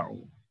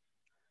 Ittaba'u.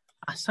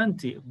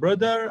 Ahsanti.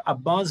 Brother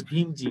Abbas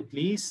Bhimji,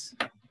 please.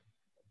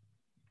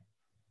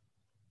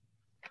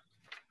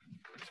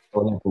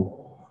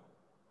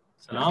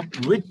 Salam.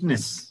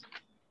 Witness.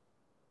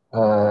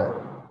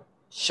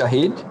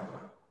 Shahid.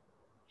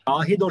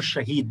 Shahid or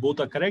Shaheed, both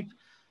are correct.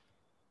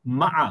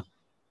 Ma'a.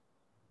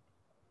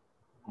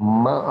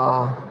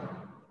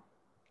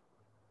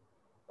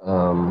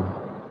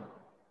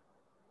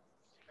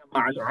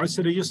 Ma'al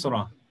usri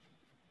yusra.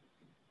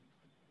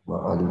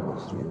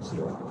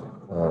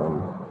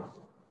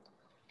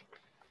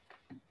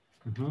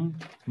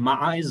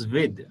 Ma'a is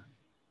with.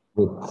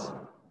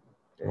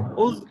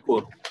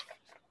 Uzkur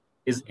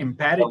is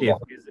imperative.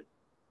 Is it?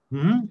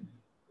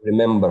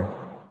 Remember.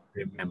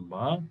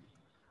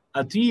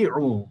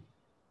 Ati'u.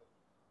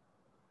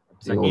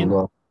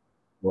 Again.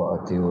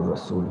 Ati'u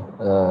Rasul.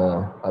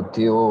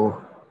 Ati'u.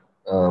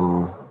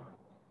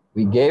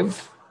 We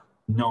gave.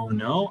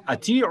 No.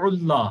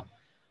 Ati'ullah.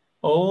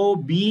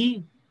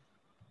 O-B-E.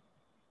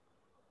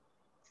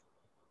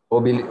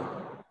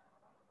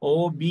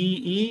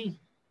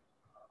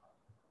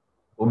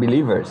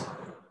 Believers.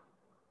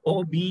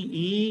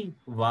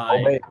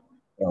 O-B-E-Y.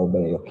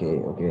 Obey.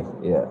 Okay.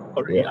 Yeah.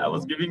 Sorry, yeah. I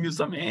was giving you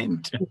some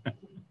hint.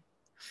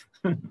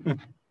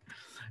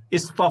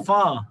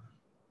 Istafa.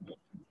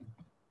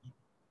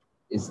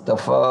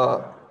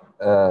 Istafa,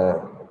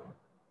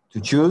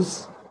 to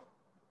choose.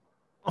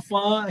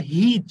 Istafa,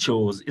 he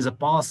chose, is a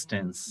past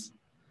tense.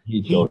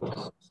 He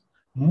chose.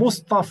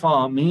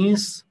 Mustafa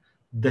means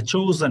the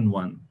chosen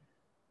one.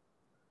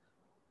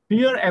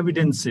 Clear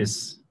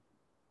evidences.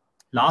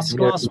 Last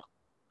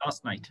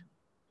night.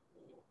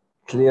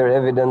 Clear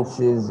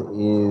evidences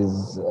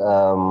is,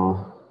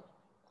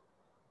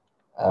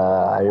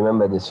 I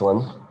remember this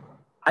one.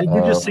 I'll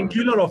give you a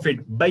singular of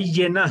it.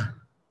 Bayyana.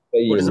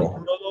 What is the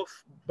plural of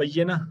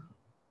bayyana?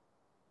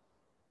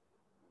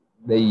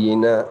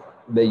 Bayyinat.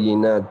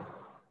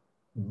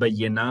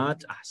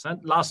 Bayyinat.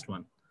 Ahsan. Last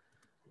one.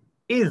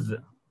 Is.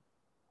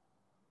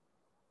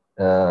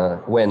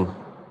 When.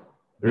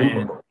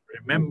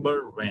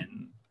 Remember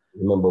when.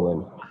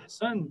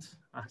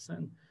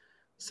 Ahsan.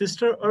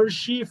 Sister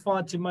Urshi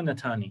Fatima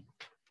Nathani.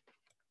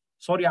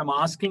 Sorry, I'm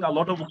asking a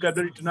lot of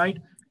vocabulary tonight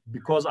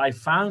because I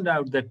found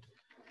out that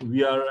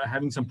we are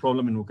having some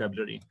problem in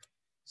vocabulary.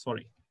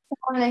 Sorry.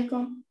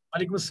 Alaikum.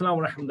 Alaikum assalam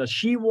wa rahmatullah.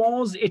 She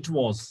was, it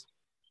was.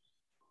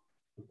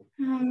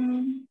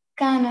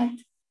 كانت.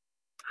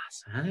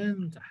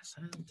 أحسنت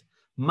أحسنت.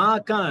 ما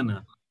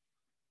كان.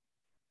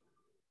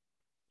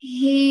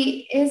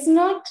 He is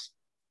not.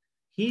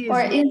 He is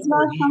Or not, is not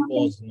or he something.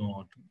 was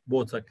not.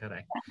 Both are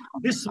correct.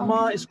 This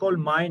ma is called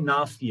my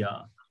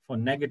nafia for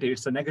negative.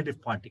 It's a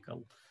negative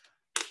particle.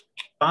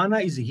 Kana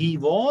is he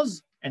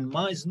was, and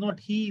ma is not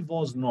he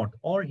was not,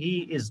 or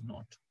he is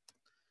not.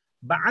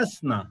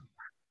 Ba'athna.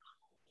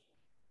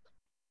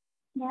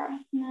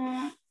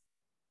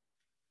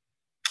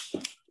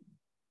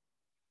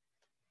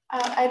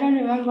 I don't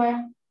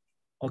remember.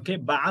 Okay,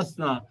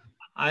 ba'athna.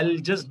 I'll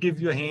just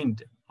give you a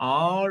hint.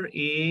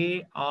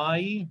 R-A-I-S-D.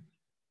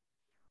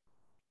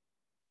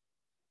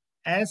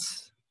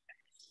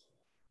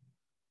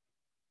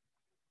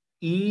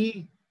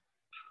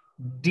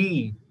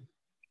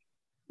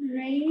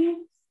 Raise.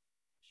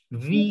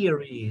 We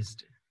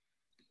raised.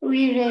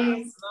 We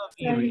raise.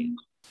 We raised.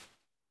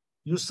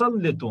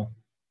 Yusallitu.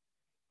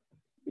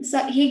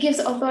 So he gives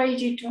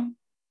authority to.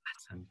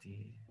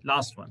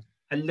 Last one.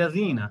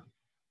 Alladhina.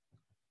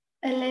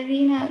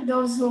 الذين,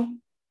 those who.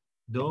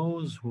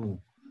 Those who.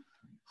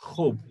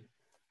 Khub.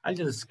 I'll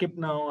just skip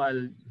now.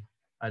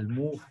 I'll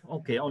move.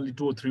 Okay, only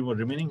 2 or 3 were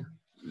remaining.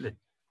 Let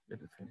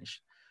it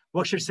finish.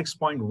 Worksheet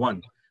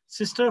 6.1.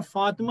 Sister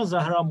Fatima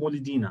Zahra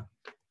Molidina.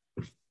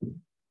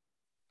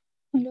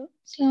 Hello.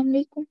 Assalamu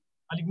alaikum.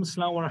 Alaikum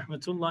assalam wa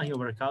rahmatullahi wa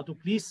barakatuh.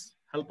 Please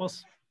help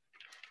us.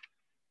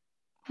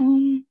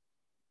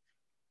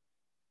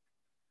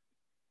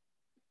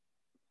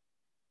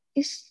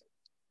 Is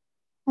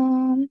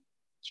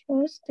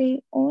chose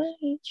they all,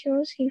 he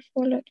chose, he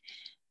followed.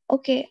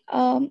 Okay,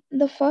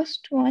 the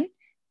first one,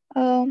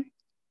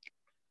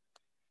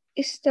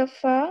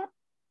 Istafa,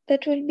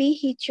 that will be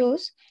he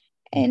chose.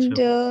 And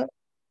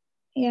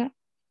yeah,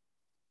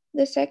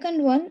 the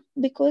second one,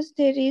 because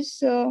there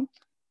is U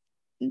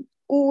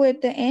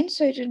at the end,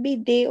 so it will be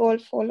they all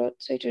followed,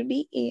 so it will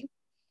be A.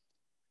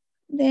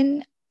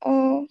 Then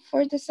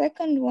for the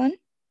second one,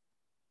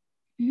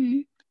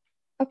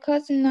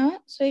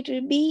 Akazna, so it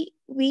will be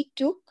we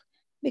took,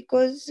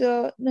 because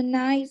the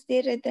na is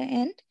there at the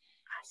end.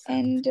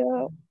 And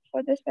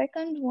for the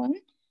second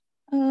one,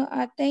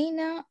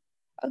 Ataina,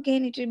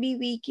 again it will be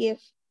we gave,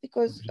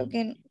 because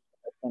again,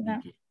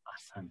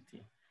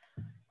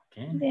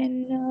 Okay. then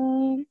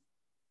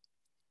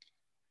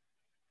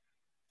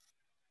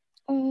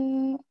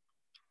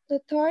the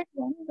third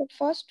one, the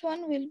first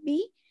one will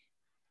be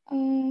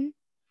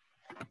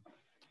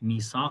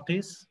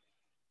Misaqis.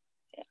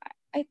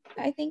 I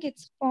think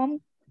it's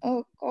from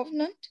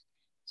covenant,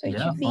 so it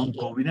Yeah, should from be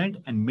covenant,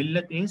 and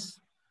millat is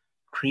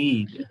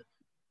creed.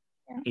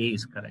 Yeah. A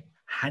is correct.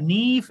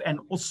 Hanif and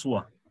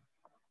Uswa.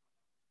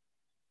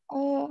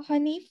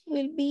 Hanif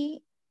will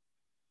be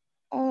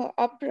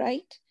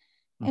upright,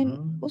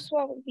 and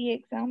Uswa will be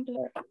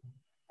exemplar.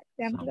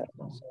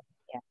 So,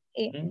 yeah,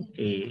 A.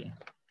 A.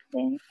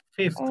 Then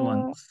Fifth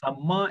one,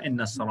 Samma and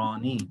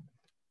Nasrani.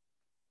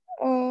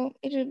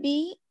 it will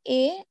be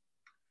A,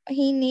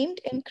 he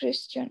named, and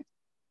Christian.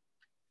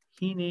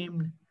 He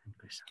named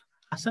Christian.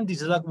 Ahsanti,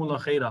 Jazakumullah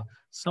khaira.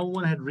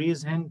 Someone had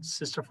raised hand,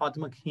 Sister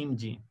Fatima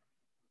Khimji.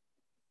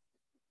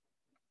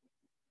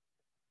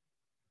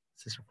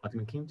 Sister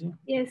Fatima Khimji.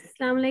 Yes,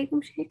 Assalamu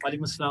alaikum, Sheikh.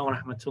 Walaikum assalam wa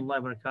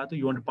rahmatullahi wa barakatuh.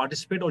 You want to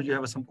participate, or you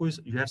have some quiz?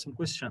 You have some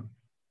question?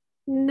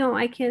 No,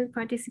 I can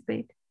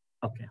participate.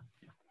 Okay.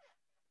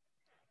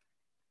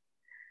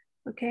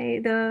 Okay,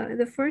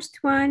 the first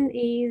one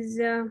is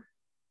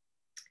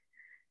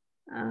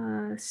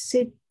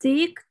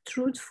Siddiq,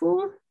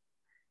 truthful,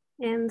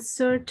 and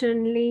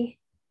certainly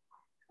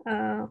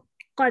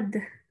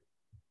Qad.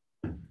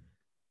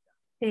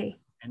 A.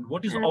 And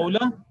what is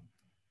Awla?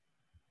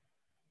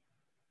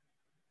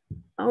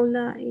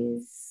 Awla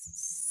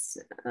is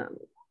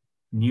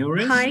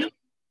Nearest. high.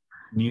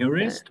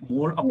 Nearest,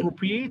 more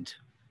appropriate.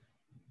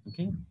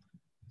 Okay.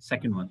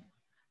 Second one.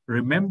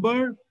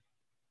 Remember,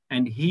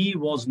 and he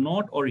was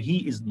not, or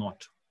he is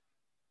not.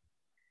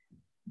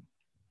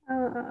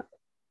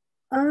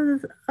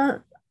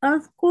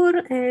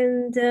 أذكر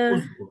and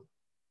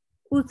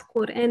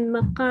أذكر and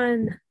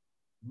مكان.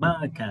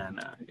 ما كان.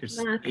 It's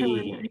ما A.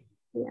 كان.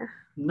 Yeah.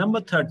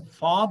 Number third,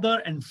 father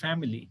and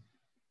family.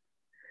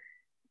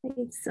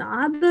 It's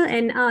Ab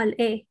and Al.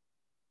 A.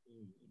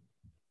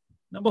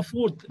 Number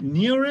fourth,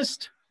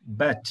 nearest,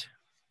 bet.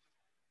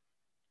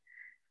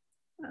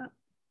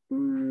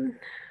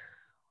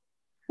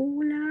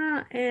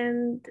 Ula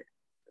and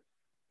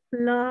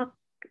La.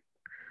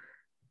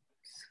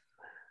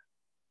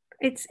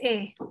 It's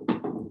A.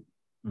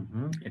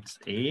 It's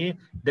A.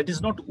 That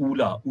is not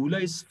Ula. Ula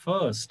is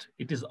first.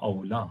 It is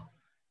Awla.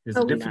 There's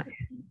a difference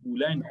between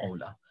Ula and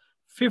Awla.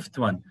 Fifth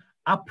one,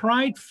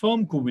 upright,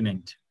 firm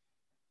covenant.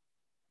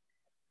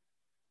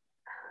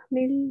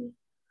 The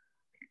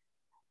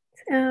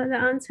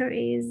answer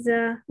is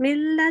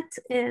Millat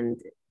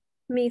and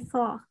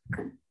ميثاق.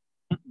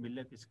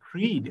 Millat is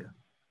creed.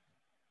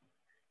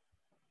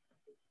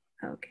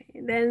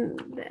 Okay, then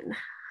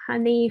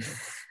Hanif.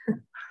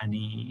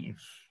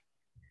 Hanif.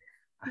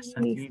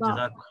 Ahsanti.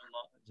 Mithaq.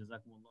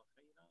 Jazakumullah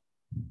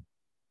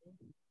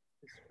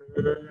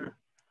khairan.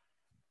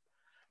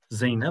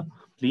 Zainab,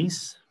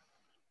 please.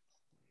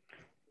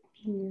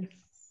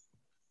 Yes.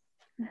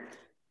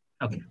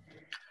 Okay.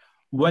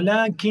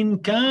 ولكن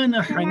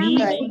كان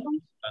حنيفا.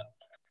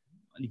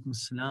 عليكم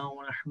السلام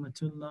ورحمة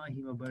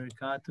الله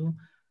وبركاته.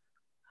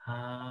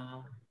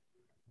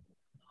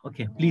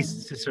 Okay,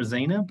 please, Sister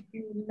Zainab.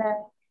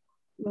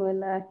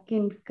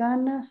 ولكن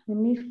كان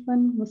حنيفا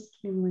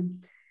مسلما.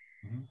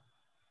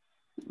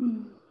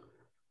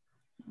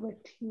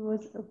 But he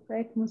was a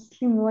right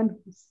Muslim, one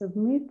who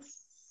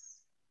submits.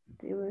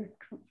 They were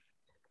true.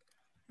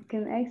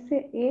 Can I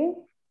say A?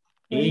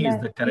 A is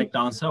the correct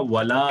answer.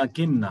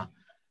 Walakinna.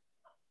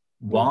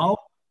 Wow.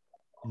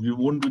 We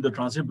won't do the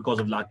translation because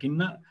of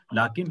lakinna.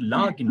 Lakin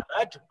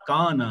that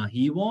kana.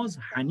 He was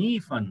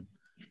Hanifan.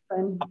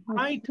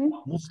 Upright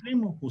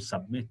Muslim who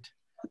submits.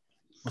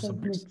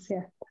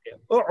 Yeah.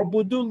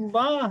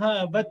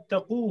 U'budullaha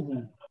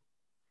wattaquhu.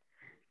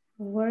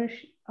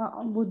 Worship,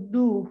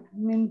 Abudu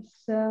means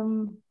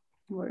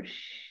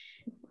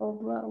worship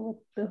Allah.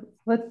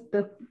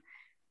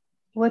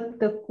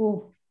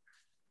 Wattaqu.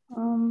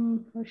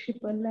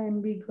 Worship Allah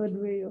and be God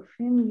wary of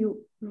Him.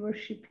 You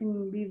worship Him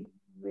and be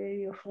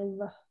wary of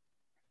Allah.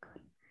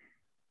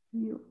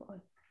 You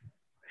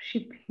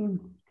worship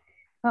Him.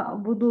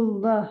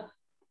 Abudullah.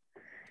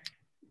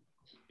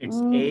 It's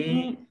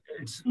A.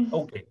 It's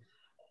okay.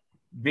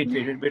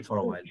 Wait for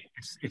a while.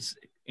 It's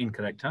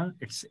incorrect, huh?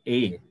 It's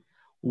A.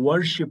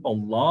 Worship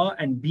Allah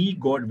and be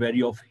God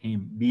wary of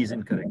Him. B is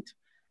incorrect.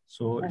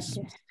 So it's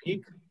a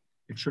mistake.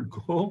 It should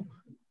go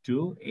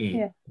to A.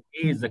 Yeah.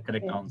 A is the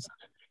correct answer.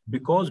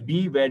 Because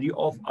be wary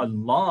of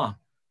Allah.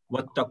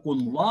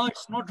 Wattaqullah,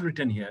 it's not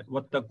written here.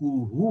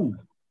 Wattaquhu.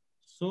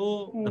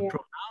 So the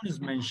pronoun is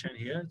mentioned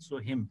here. So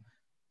him.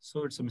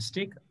 So it's a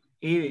mistake.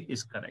 A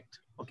is correct.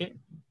 Okay.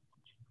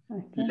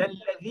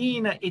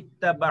 لَلَّذِينَ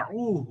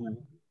اتَّبَعُوهُ.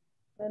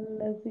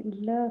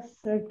 Allah,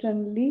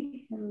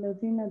 certainly,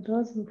 الذين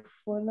those who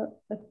follow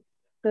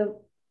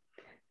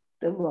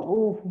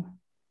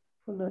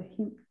follow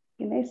him.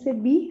 Can I say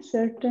B?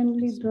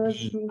 Certainly It's those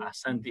B. who.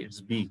 Ahsanti,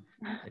 it's B.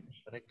 Let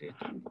me correct it.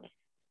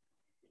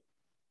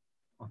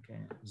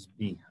 Okay, it's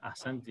B.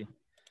 Ahsanti.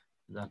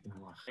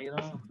 Jazakumullah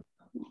khairan.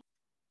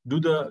 Do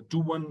the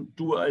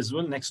 2 as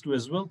well, next 2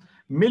 as well.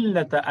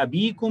 Millata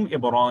abikum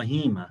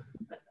Ibrahim.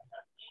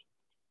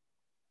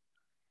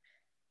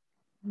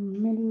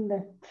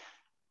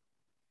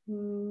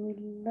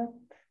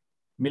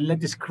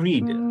 Millat is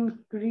creed.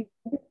 Creed.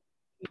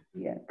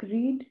 Yeah,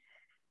 creed.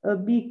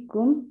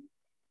 Abikum.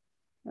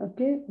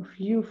 Okay, of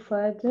you,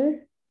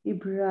 Father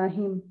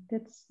Ibrahim.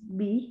 That's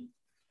B.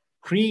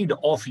 Creed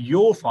of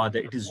your father.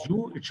 It is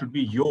you. It should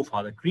be your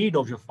father. Creed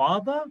of your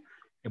father,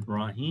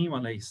 Ibrahim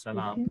alayhi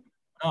salam.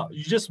 Now,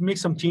 you just make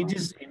some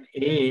changes in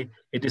A.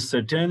 It is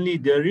certainly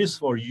there is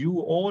for you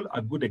all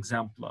a good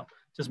exemplar.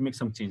 Just make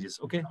some changes.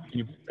 Okay? Can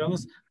you tell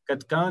us?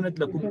 قَدْ كَانَتْ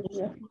لَكُمْ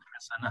أُسْوَةٌ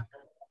حَسَنَةٌ.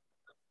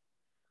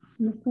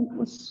 لكم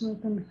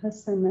أسوة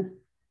حسنة.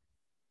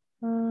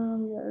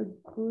 Yeah,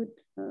 good.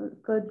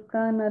 قد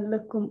كان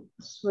لكم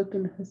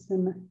أسوة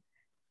حسنة.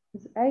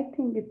 I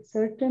think it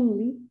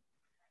certainly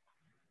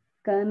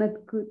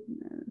كانت good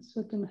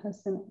أسوة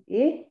حسنة.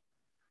 A.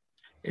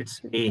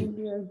 It's A. A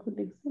good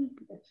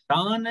example.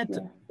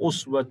 كانت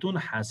أسوة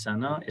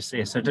حسنة. It's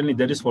A. Certainly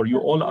there is for you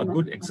all a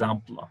good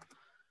exemplar.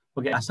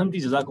 Okay.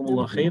 Ahsanti,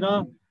 jazakumullah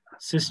khaira.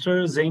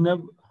 Sister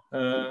Zainab,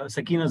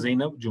 Sakina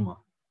Zainab Juma.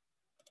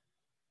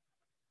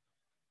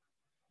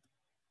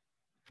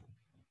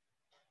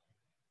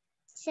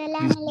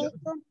 Assalamu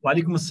alaikum. Wa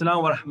alaikum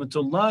assalam wa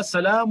rahmatullah.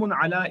 Salamun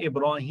ala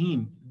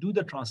Ibrahim. Do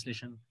the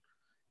translation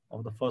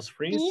of the first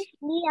phrase. Peace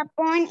be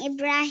upon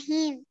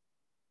Ibrahim.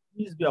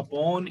 Peace be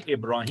upon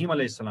Ibrahim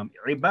alayhi salam.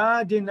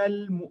 Ibadina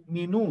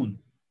al-mu'minun.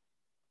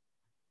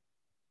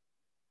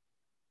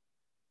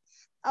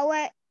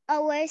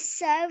 Our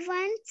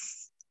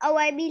servants,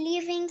 our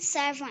believing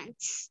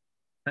servants.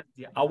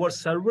 Our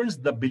servants,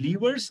 the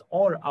believers,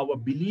 or our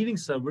believing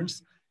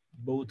servants,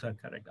 both are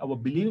correct. Our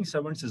believing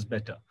servants is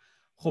better.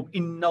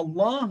 Inna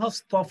Allah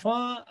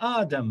astafa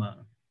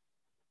Adama.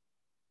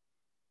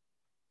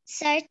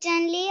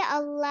 Certainly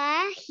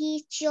Allah,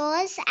 He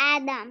chose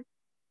Adam.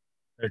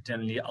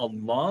 Certainly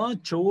Allah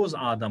chose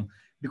Adam.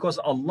 Because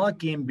Allah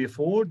came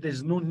before,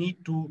 there's no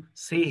need to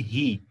say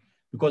He.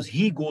 Because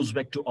He goes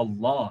back to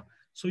Allah.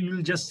 So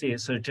you'll just say,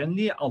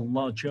 certainly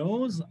Allah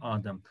chose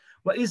Adam.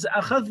 وَإِذْ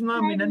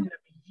أَخَذْنَا مِنَ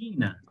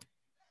النَّبِيِّينَ.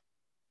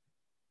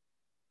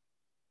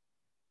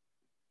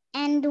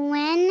 And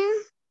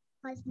when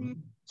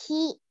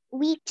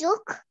we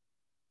took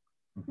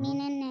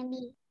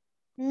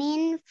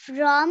min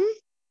from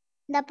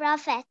the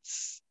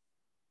prophets.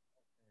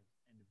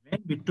 And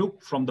when we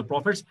took from the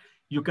prophets,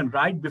 you can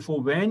write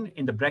before when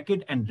in the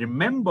bracket and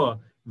remember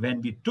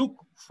when we took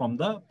from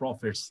the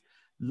prophets.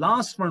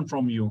 Last one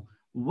from you.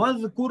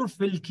 واذكر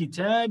في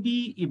الكتاب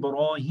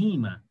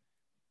إبراهيم.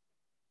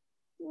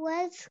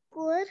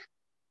 واذكر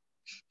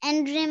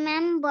and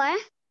remember.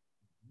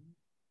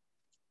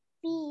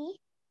 Be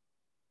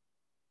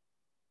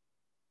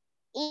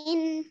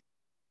in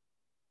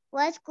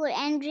واذكر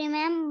and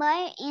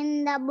remember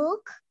in the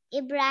book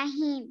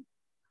Ibrahim.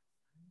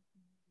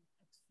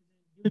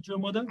 Who's your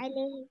mother?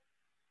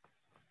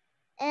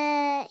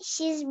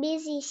 She's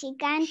busy. She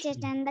can't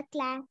attend the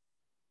class.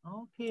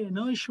 Okay,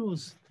 no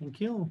issues. Thank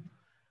you.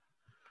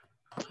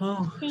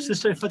 Oh, Thank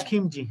Sister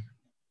Fakimji.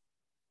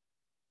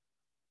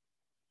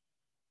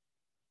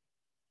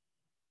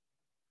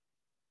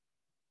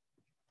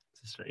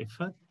 Sister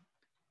Ifat.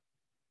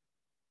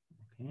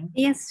 Okay.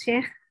 Yes,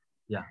 Sheikh.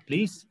 Yeah,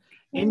 please.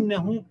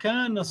 إنه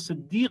كان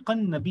صديقا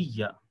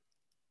نبيا.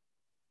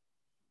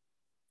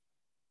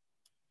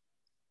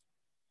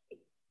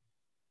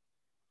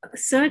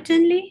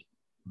 Certainly,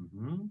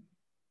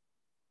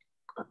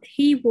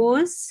 he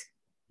was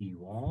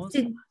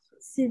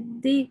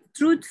the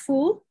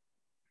truthful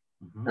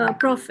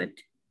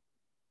prophet.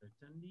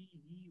 Certainly,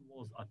 he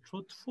was a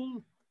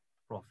truthful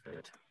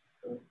prophet.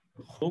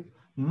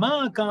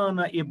 ما كان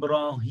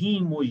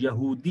إبراهيم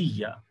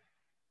يهوديا.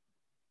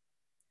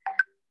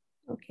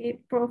 Okay,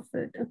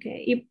 prophet.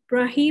 Okay,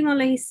 Ibrahim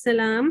alayhi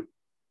salam,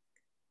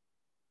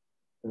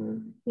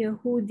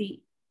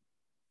 Yahudi,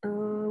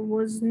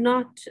 was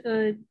not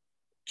a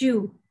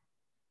Jew.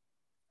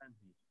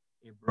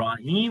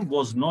 Ibrahim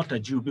was not a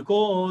Jew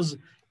because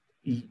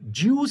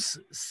Jews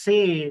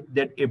say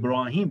that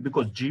Ibrahim,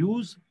 because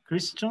Jews,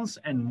 Christians,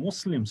 and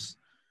Muslims,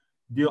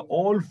 they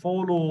all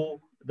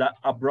follow the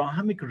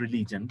Abrahamic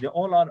religion. They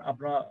all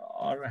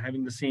are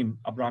having the same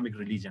Abrahamic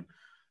religion.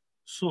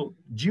 So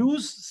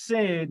Jews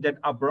say that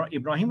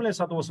Ibrahim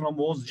ﷺ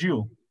was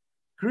Jew.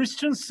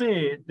 Christians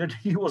say that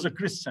he was a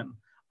Christian.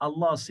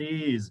 Allah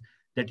says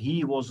that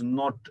he was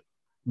not,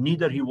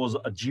 neither he was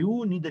a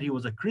Jew, neither he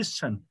was a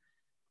Christian.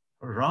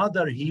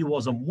 Rather, he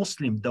was a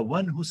Muslim, the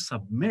one who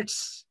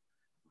submits.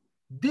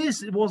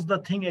 This was the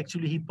thing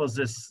actually he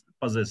possessed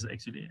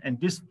actually.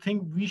 And this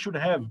thing we should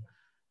have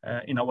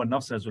in our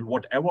nafs as well.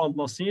 Whatever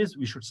Allah says,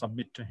 we should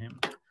submit to him.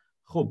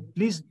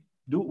 Please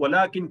do.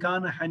 وَلَكِنْ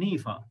كَانَ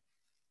حَنِيفًا.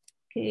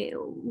 Okay,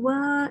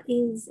 wa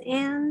is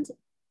and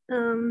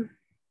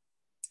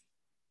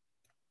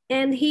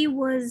he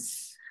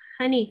was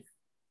Hanif.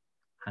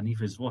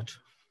 Hanif is what?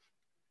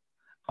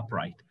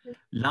 Upright.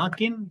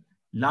 Lakin,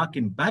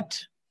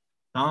 but,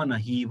 Kana,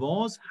 he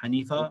was,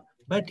 Hanifa,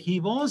 but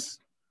he was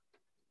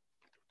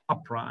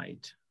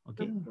upright.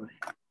 Okay.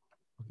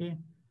 Okay.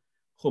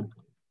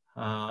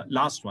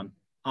 Last one.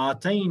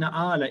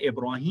 آتينا آل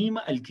إبراهيم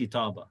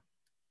الكتاب.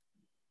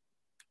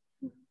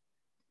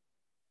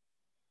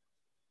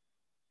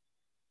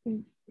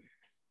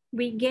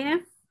 We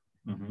gave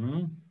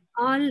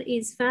all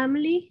his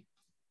family,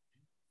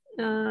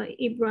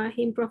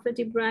 Ibrahim, Prophet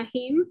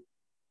Ibrahim,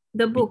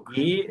 the book.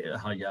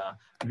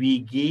 We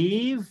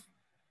gave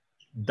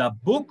the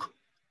book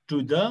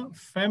to the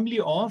family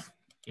of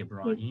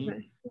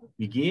Ibrahim.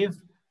 We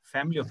gave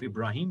family of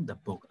Ibrahim the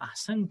book.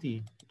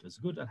 Ahsanti. It was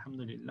good,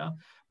 alhamdulillah.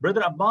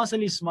 Brother Abbas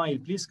Ali Ismail,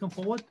 please come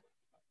forward.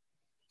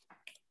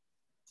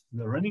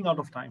 We're running out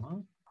of time,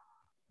 huh?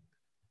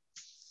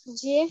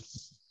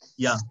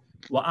 Yeah.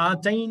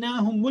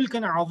 وَآتَيْنَاهُمْ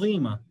مُلْكًا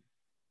عَظِيمًا.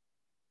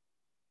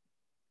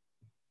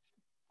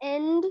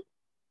 And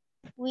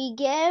we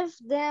gave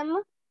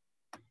them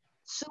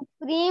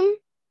supreme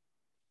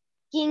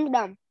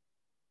kingdom.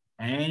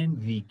 And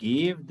we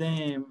gave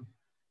them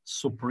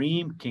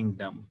supreme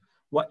kingdom.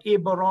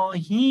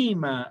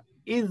 وَإِبْرَاهِيمَ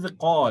إِذْ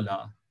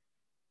قَالَ.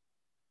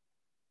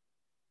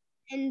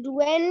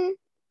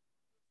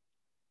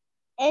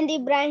 And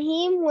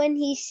Ibrahim when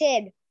he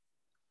said.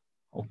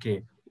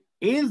 Okay.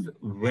 Is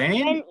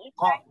when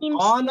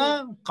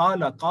qala,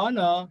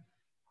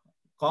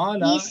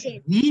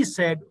 he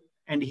said,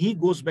 and he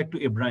goes back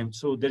to Ibrahim.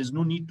 So there is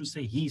no need to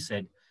say he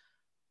said.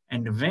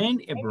 And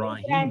when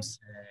Ibrahim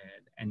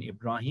said, and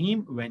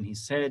Ibrahim when he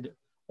said,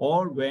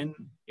 or when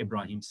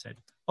Ibrahim said.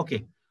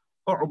 Okay.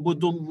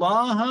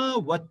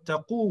 U'budullaha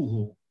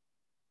wattaquhu.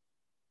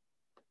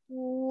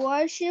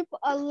 Worship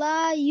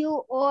Allah,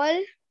 you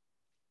all,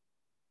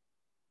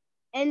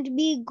 and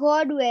be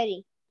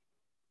God-wary.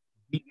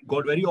 Be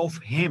God-wary of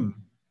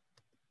him.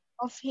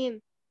 Of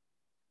him.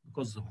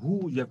 Because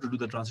who, you have to do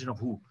the translation of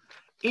who.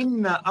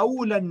 Inna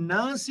awla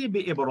nasi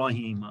bi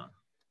Ibrahima.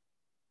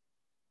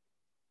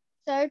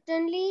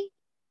 Certainly,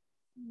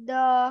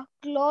 the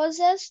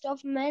closest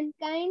of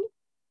mankind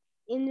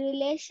in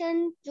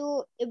relation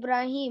to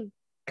Ibrahim.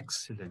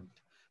 Excellent.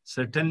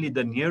 Certainly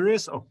the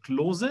nearest or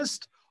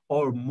closest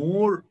or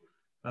more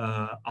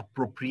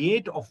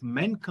appropriate of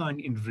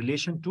mankind in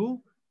relation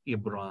to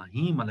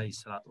Ibrahim alayhi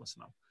salatu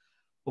wasalam.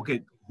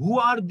 Okay, who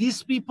are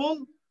these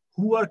people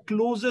who are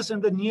closest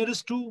and the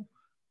nearest to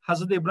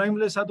Hazrat Ibrahim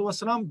alayhi salatu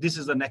wasalam? This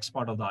is the next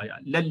part of the ayah.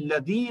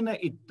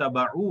 لَلَّذِينَ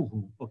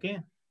اتَّبَعُوهُ. Okay.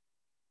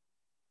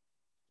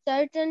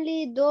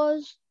 Certainly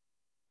those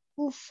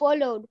who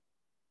followed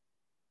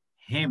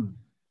him.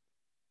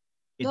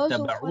 Those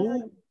who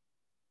followed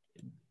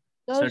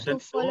Those who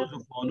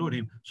followed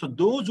him. So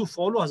those who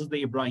follow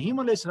Hazrat Ibrahim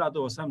alayhi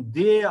salatu wasalam,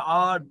 they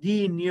are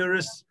the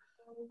nearest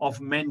of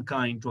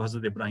mankind to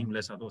Hazrat Ibrahim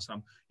alayhi salatu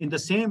wasalam. In the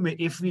same way,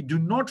 if we do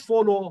not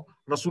follow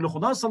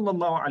Rasulullah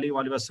sallallahu alayhi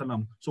wa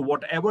sallam, so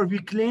whatever we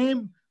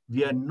claim,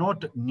 we are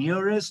not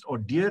nearest or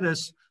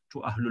dearest to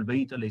Ahlul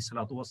Bayt alayhi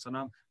salatu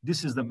wasalam.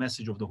 This is the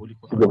message of the Holy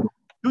Quran.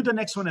 Do the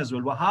next one as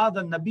well. وَهَذَا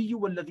النَّبِيُّ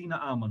وَالَّذِينَ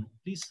آمَنُوا.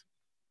 Please.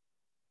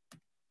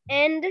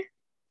 And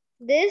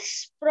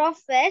this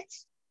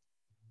prophets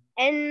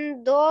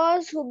and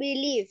those who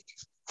believed.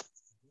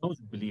 Those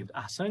who believed.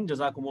 Ahsan,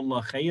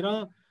 jazakumullah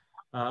khaira.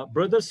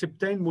 Brother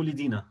Sibtain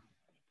Mulidina,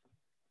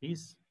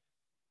 please.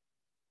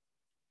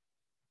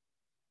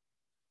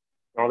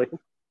 Alaikum.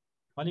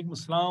 Walaikum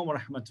assalam wa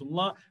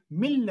rahmatullah.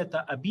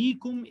 Millata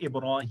abikum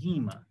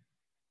Ibrahim.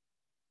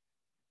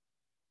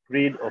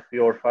 Creed of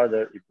your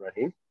father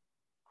Ibrahim.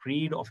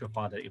 Creed of your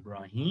father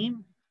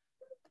Ibrahim.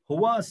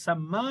 Huwa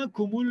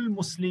sammakumul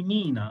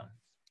muslimina.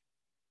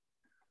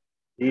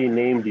 He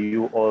named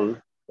you all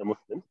the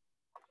Muslims.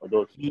 Or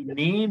those he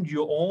named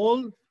you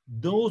all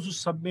those who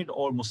submit,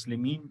 all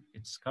Muslimin.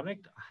 It's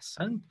correct.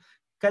 Ahsant.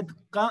 قد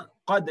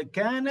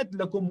كانت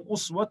لكم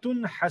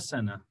أسوة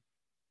حسنة.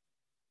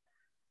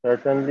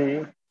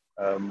 Certainly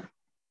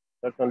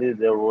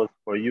there was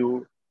for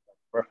you a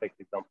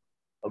perfect example,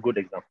 a good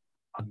example.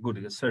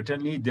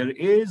 Certainly there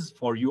is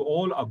for you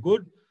all a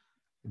good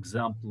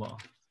example.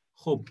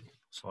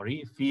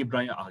 Sorry, في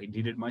Ibrahim, I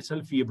did it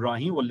myself. في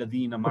Ibrahim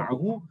والذين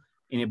معه,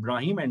 in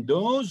Ibrahim and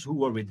those who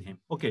were with him.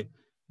 Okay,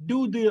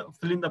 do the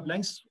fill in the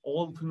blanks.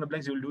 All fill in the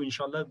blanks you will do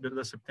inshallah.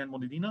 Brother September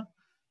Molidina.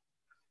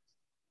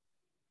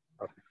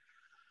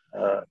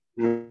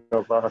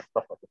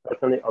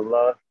 Certainly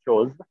Allah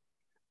chose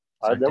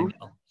Adam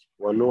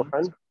wa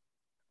Nuhan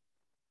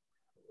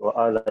wa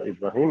ala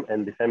Ibrahim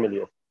and the family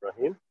of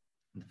Ibrahim.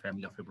 The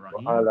family of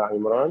Ibrahim. Wa ala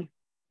Imran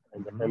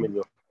and the family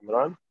of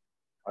Imran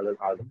ala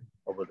al-Alam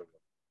over the world.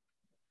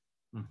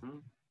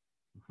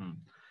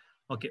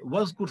 Okay.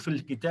 واذكر في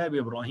الكتاب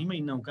إبراهيم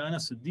إنه كان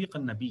صديقا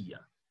نبيا.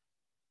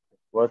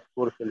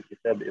 واذكر في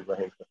الكتاب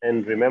إبراهيم.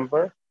 And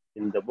remember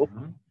in the book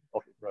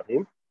of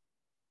Ibrahim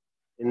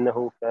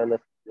إنه كان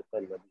صديقا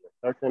نبيا.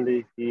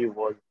 Certainly he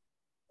was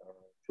a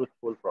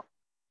truthful prophet.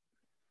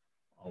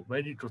 A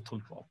very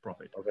truthful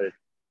prophet. Okay.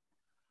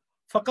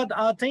 فقد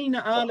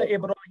آتينا آل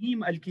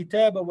إبراهيم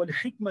الكتاب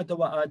والحكمة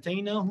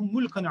وآتيناهم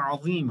ملكا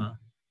عظيما.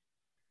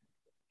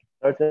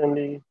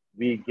 Certainly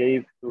we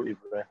gave to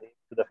Ibrahim,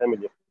 to the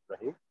family of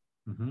Ibrahim,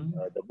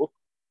 the book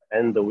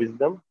and the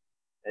wisdom,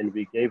 and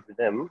we gave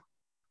them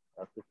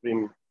a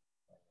supreme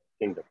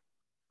kingdom.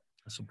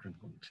 A supreme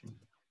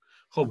kingdom.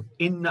 خب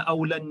إن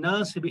أولى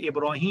الناس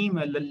بإبراهيم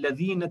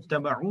للذين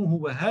اتبعوه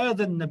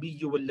وهذا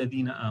النبي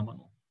والذين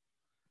آمنوا.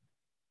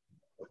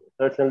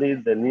 Certainly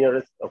the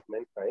nearest of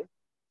mankind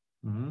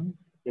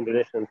in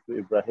relation to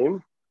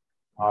Ibrahim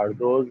are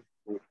those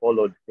who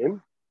followed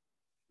him,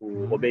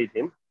 who obeyed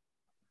him,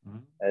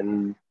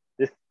 and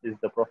this is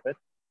the prophet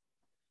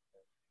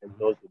and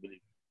those who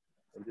believed.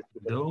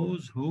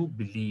 Those who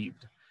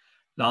believed.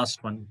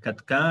 Last one.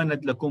 قد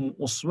كانت لكم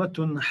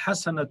أسوة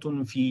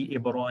حسنة في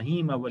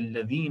إبراهيم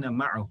والذين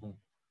معه.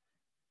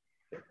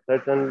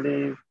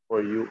 Certainly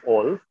for you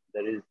all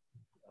there is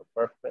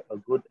a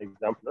good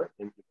exemplar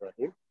in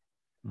Ibrahim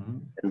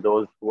and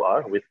those who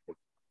are with him.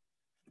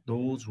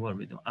 Those who are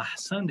with him.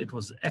 Ahsan, it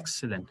was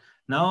excellent.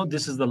 Now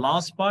this is the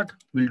last part.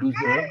 We'll do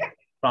the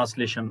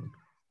translation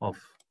of.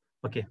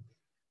 Okay.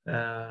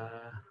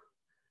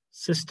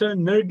 Sister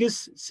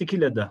Nergis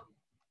Sikilada.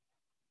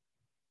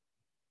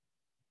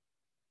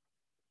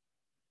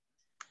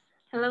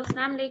 Hello,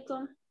 assalamu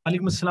alaikum.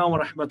 Alaikum assalam wa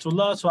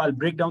rahmatullah. So I'll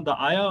break down the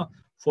ayah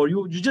for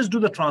you. You just do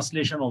the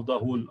translation of the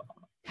whole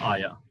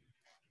ayah.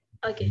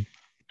 Okay.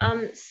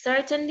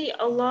 Certainly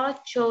Allah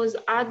chose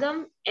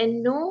Adam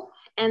and Noah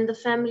and the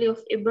family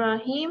of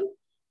Ibrahim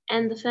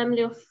and the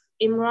family of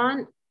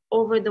Imran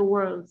over the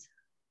world.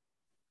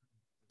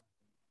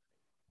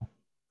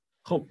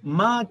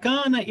 ما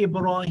كان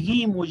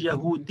إبراهيم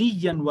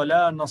يهوديا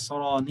ولا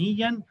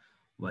نصرانيا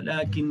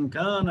ولكن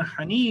كان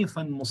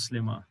حنيفا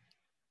مسلما.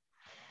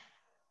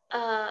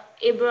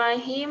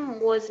 Ibrahim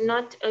was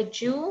not a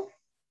Jew,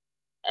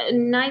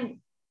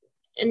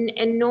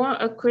 nor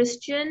a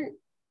Christian,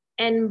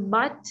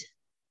 but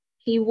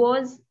he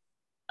was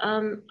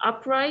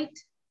upright,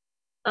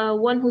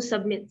 one who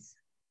submits.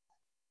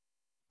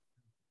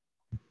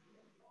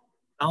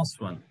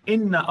 Last one.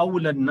 إن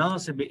أولى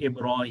الناس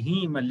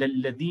بإبراهيم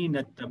للذين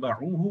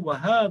اتبعوه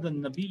وهذا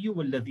النبي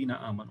والذين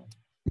آمنوا.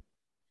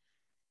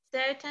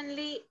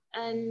 Certainly,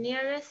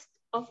 nearest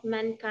of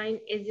mankind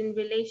is in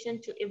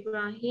relation to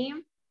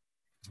Ibrahim,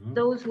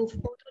 those who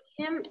followed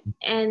him,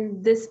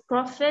 and this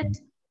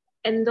prophet,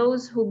 and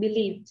those who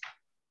believed.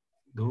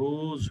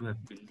 Those who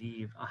have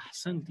believed.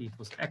 Ahsanti, it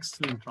was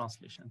excellent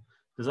translation.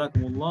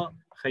 Jazakumullah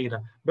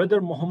khaira. Brother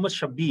Muhammad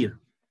Shabir.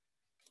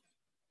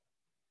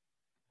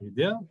 Are you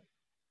there?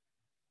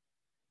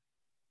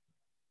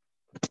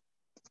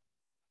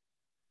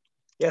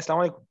 Yes,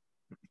 assalamu alaikum.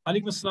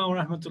 Alaikum assalam wa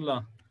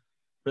rahmatullah.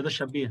 Brother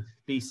Shabir,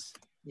 please.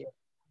 Yeah.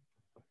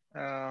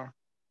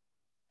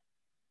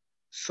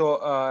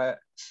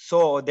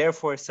 So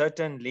therefore,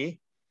 certainly,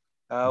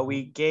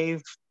 we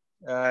gave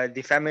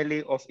the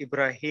family of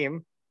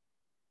Ibrahim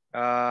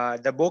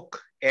the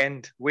book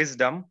and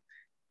wisdom,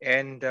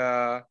 and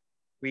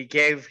we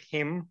gave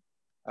him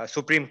a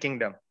supreme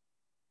kingdom.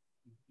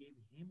 We gave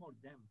him or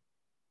them?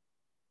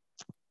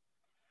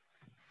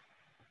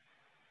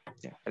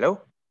 Yeah.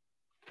 Hello?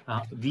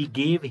 We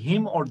gave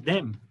him or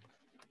them?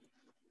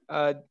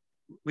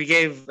 We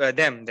gave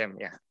them,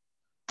 yeah.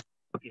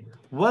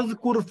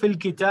 واذكر في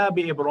الكتاب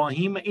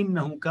إبراهيم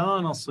إنه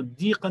كان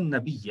صديقا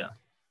نبيا.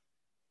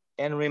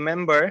 And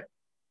remember,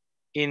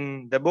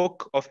 in the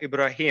book of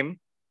Ibrahim,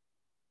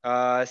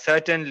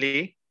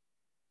 certainly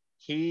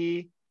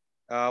he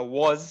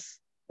was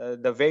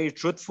the very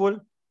truthful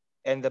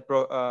and the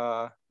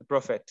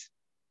prophet.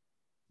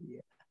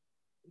 Yeah.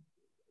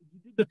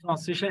 The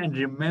translation, and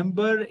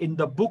remember in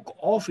the book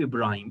of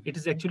Ibrahim. It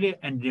is actually,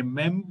 and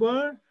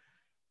remember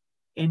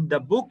in the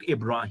book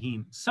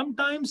Ibrahim.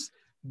 Sometimes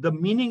the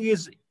meaning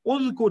is,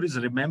 Uzkur is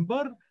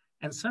remember,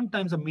 and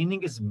sometimes the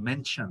meaning is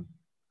mention.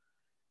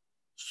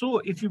 So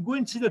if you go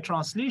and see the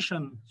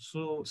translation,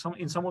 so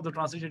in some of the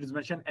translation it is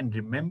mentioned and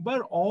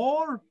remember,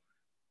 or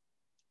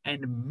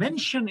and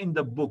mention in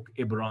the book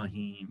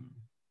Ibrahim.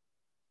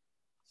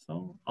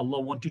 So Allah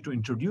wanted to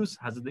introduce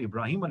Hazrat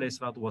Ibrahim alayhi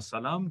salatu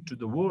wasalam to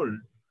the world,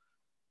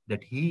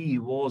 that he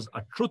was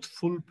a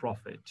truthful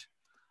prophet.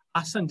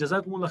 Ahsan,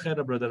 jazakumullah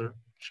khair, brother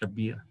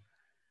Shabir.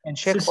 And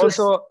Sheikh,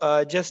 also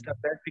just a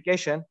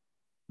clarification.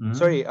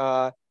 Sorry,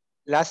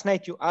 last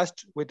night you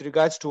asked with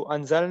regards to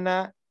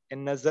Anzalna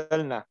and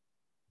Nazalna.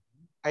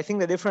 I think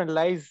the difference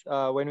lies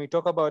when we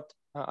talk about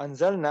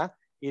Anzalna,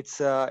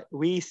 it's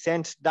we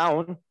sent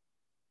down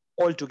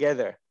all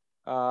together.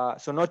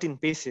 So not in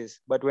pieces,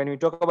 but when we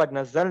talk about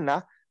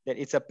Nazalna, that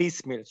it's a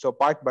piecemeal, so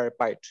part by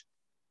part.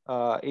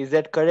 Is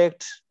that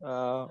correct?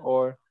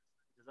 Or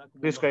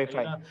please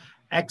clarify.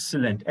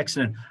 Excellent,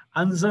 excellent.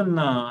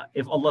 Anzalna,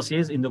 if Allah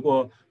says in the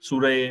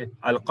Surah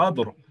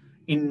Al-Qadr,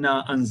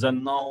 Inna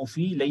anzalnahu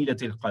fi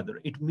laylatil qadr.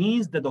 It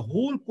means that the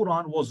whole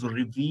Quran was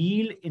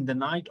revealed in the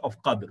night of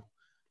Qadr.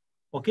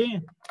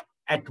 Okay,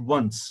 at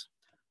once.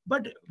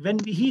 But when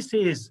he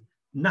says,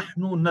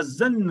 Nahnu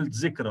nazzalna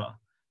al-zikra,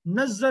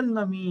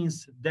 nazzalna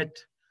means that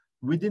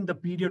within the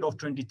period of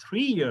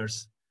 23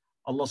 years,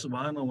 Allah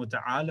subhanahu wa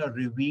ta'ala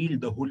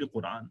revealed the Holy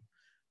Quran.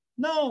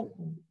 Now,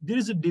 there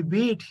is a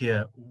debate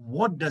here.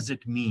 What does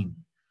it mean?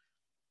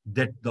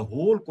 That the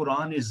whole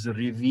Quran is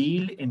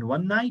revealed in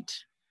one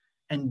night,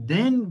 and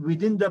then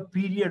within the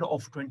period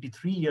of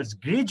 23 years,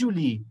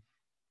 gradually,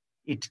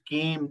 it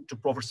came to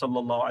Prophet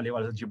sallallahu alaihi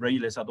wasallam,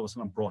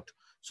 Jibreel brought.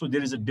 So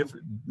there is a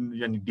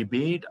different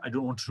debate. I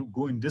don't want to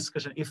go in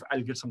discussion. If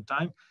I'll get some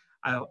time,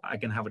 I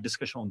can have a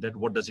discussion on that.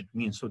 What does it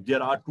mean? So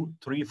there are 2,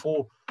 3,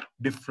 4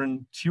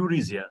 different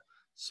theories here.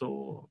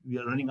 So we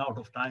are running out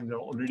of time. We are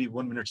already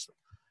 1 minute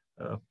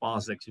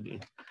past actually.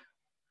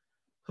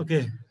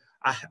 Okay.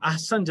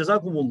 Ahsan,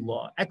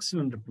 jazakumullah.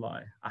 Excellent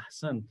reply.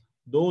 Ahsan.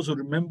 Those who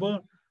remember,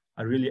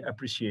 I really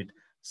appreciate.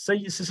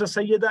 Sister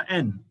Sayyida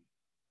N.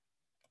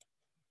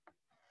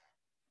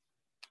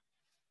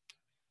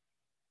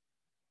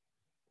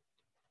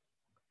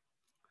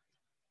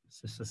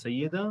 Sister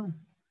Sayyida.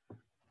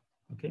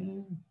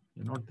 Okay,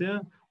 you're not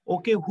there.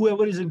 Okay,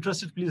 whoever is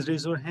interested, please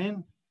raise your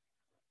hand.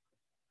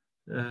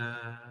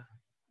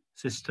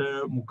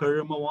 Sister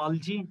Mukarrama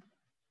Walji.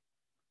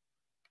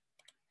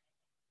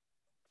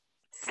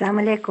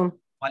 Assalamu alaikum.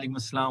 Walaikum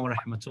assalam wa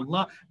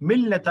rahmatullah.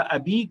 Millata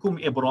abikum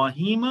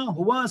Ibrahima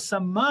huwa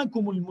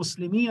sammakum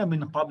al-muslimina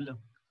min qabla.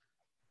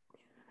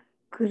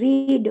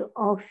 Creed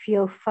of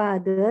your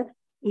father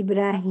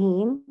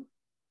Ibrahim,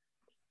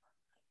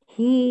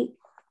 he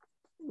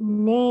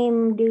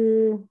named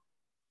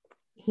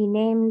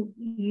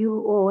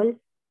you all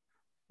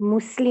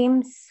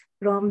Muslims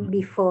from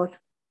before.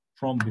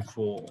 From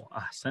before.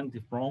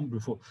 Ahsanti, from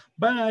before.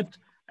 But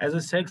as I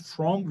said,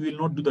 from, we will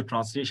not do the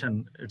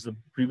translation. It's the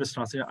previous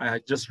translation. I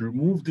just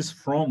removed this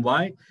from.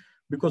 Why?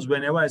 Because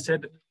whenever I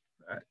said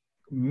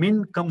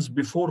min comes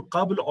before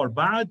qabl or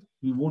ba'd,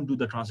 we won't do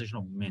the translation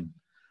of min.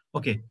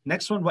 Okay,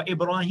 next one. Wa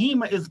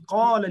Ibrahim iz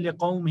qala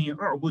liqawmihi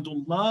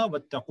u'budu Allah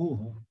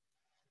wattaquhu.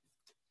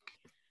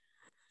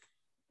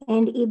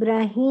 And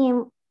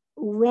Ibrahim,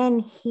 when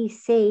he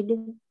said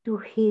to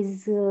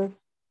his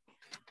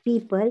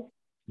people,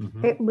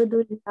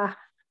 "Ibudullah,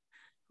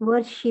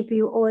 worship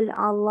you all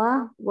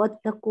Allah,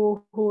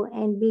 wattaquhu,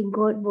 and be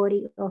God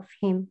worthy of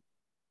Him."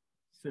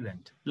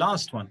 Excellent.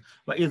 Last one.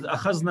 وَإِذْ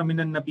أَخَذْنَا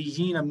مِنَ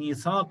النَّبِيِّينَ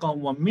مِيثَاقًا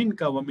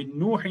وَمِنْكَ وَمِنْ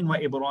نُوحٍ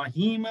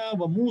وَإِبْرَاهِيمَ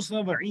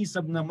وَمُوسَى وَعِيسَى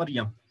ابْنَ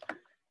مَرْيَمَ.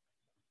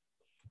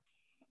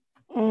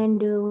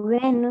 And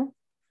when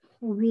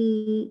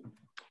we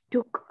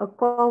took a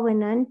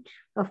covenant,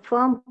 a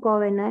firm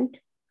covenant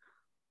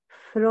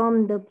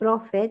from the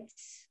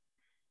prophets,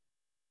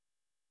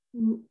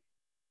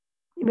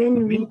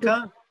 when we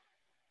took,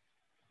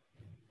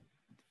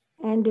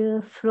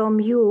 and from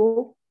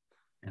you,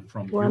 and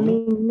from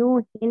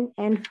you,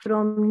 and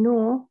from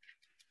Noah,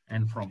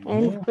 and from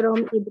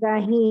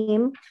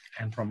Ibrahim,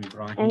 and from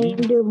Ibrahim,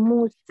 and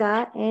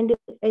Musa and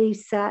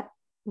Isa,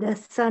 the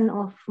son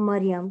of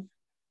Maryam.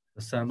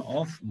 The son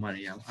of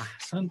Maryam.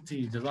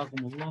 Ahsanti,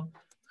 jazakumullah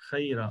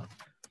khaira.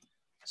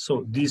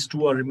 So these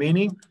two are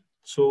remaining.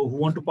 So who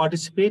want to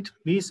participate,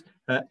 please?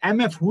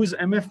 MF, who is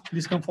MF?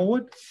 Please come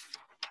forward.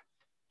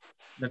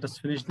 Let us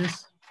finish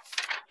this.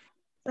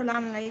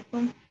 Assalamu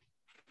alaikum.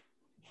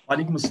 Wa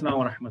alaikum assalam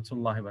wa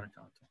rahmatullahi wa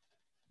barakatuh.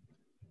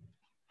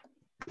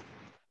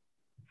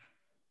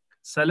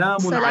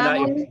 Salamun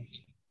ala.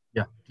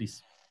 Yeah,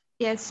 please.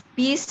 Yes,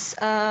 peace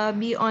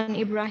be on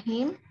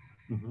Ibrahim.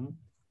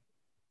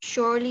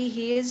 Surely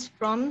he is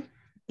from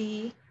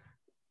the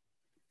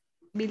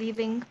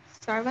believing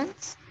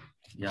servants.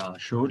 Yeah,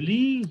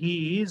 surely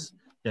he is.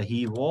 Yeah,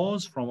 he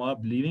was from our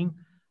believing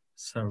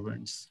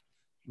servants.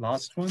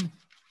 Last one.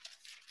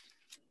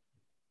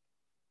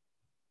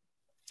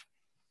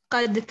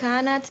 قد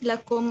كانت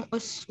لكم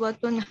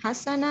أسوة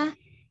حسنة.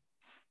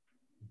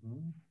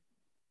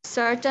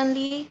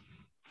 Certainly,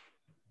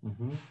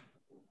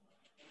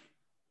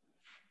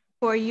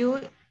 for you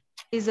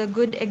is a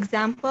good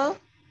example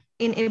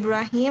in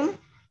Ibrahim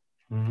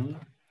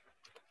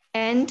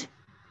and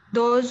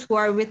those who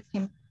are with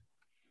him.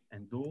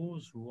 And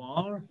those who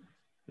are,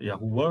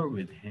 who were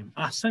with him.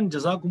 Ahsan,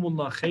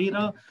 jazakumullah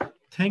khaira.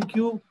 Thank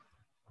you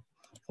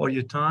for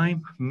your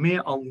time. May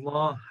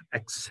Allah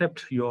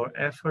accept your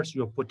efforts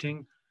you're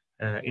putting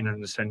in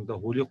understanding the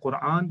Holy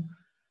Quran.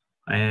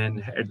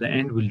 And at the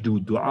end, we'll do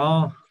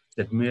dua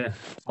that may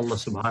Allah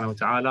subhanahu wa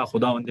ta'ala,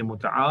 Khudawandi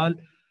Muta'al,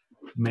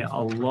 may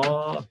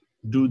Allah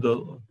do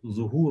the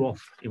zuhur of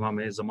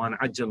Imam Zaman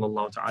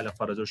Ajjalallahu ta'ala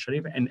Farazul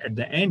Sharif. And at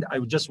the end, I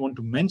just want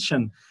to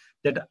mention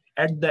that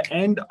at the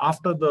end,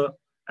 after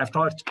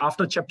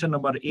chapter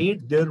number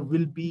 8, there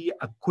will be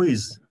a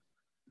quiz.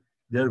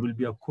 There will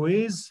be a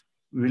quiz.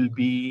 Will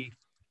be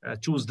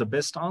choose the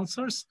best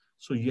answers.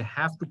 So you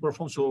have to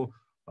perform. So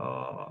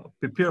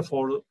prepare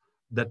for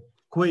that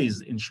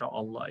quiz,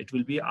 inshallah. It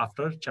will be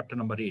after chapter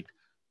number 8.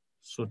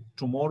 So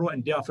tomorrow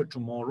and day after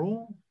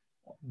tomorrow,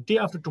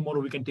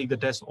 we can take the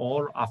test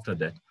or after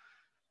that.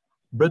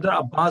 Brother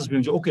Abbas,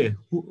 okay,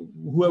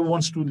 whoever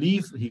wants to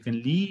leave, he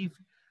can leave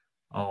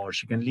or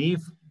she can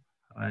leave.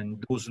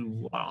 And those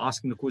who are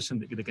asking the question,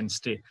 they can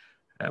stay.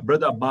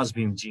 Brother Abbas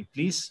Bhimji,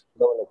 please.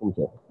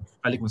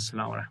 Alaikum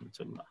assalam wa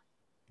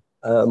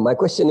rahmatullah. My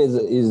question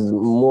is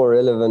more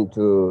relevant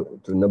to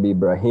Nabi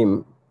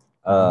Ibrahim.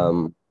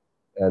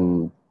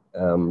 And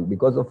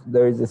because of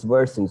there is this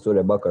verse in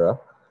Surah Baqarah,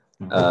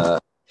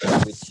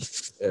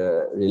 which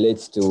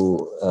relates to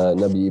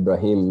Nabi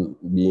Ibrahim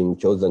being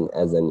chosen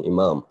as an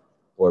imam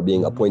or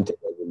being appointed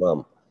as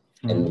imam.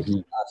 And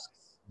he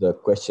asks the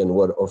question,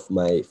 what of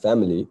my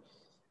family?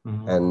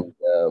 And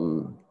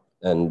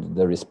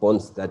the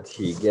response that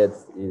he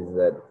gets is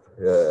that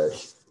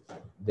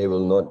they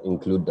will not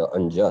include the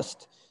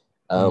unjust.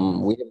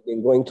 We have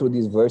been going through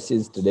these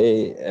verses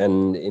today,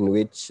 and in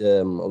which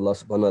Allah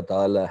subhanahu wa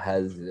ta'ala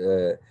has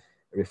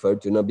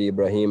referred to Nabi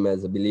Ibrahim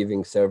as a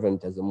believing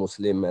servant, as a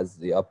Muslim, as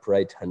the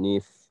upright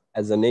Hanif,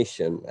 as a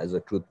nation, as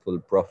a truthful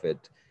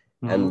prophet,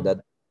 and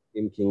that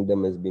the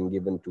kingdom has been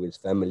given to his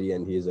family,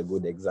 and he is a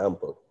good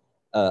example.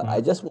 I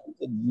just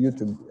wanted you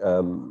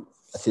to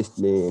assist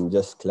me in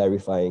just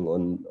clarifying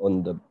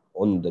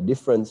on the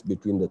difference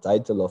between the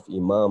title of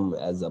Imam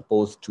as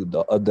opposed to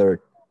the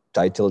other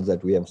titles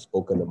that we have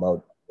spoken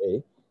about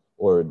today,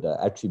 or the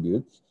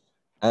attributes,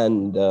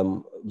 and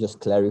just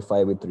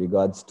clarify with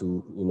regards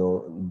to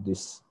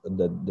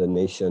the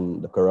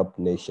nation, the corrupt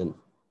nation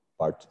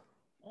part.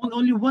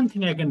 Only one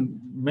thing I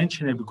can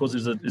mention it, because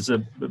it's a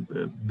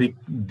big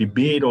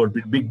debate or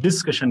big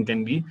discussion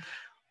can be.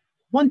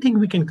 One thing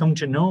we can come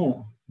to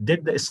know,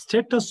 that the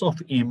status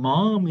of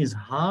Imam is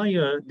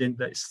higher than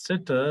the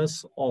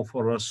status of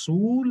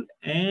Rasul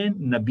and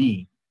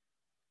Nabi.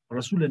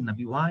 Rasul and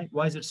Nabi.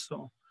 Why is it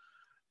so?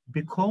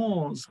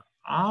 Because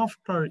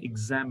after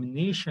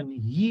examination,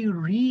 he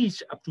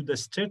reached up to the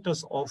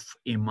status of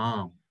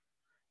Imam.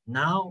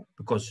 Now,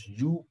 because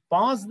you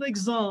passed the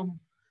exam,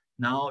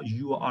 now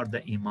you are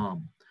the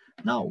Imam.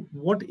 Now,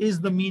 what is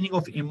the meaning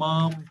of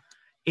Imam?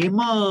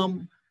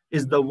 Imam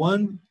is the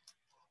one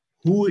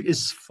who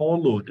is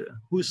followed.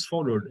 Who is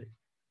followed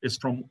is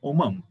from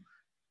Umam,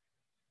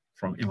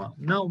 from Imam.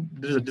 Now,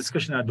 there's a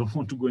discussion. I don't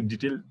want to go in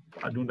detail.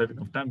 I don't have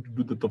enough time to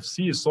do the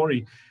tafsir.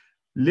 Sorry.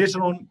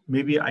 Later on,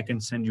 maybe I can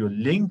send you a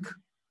link.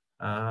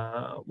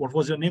 What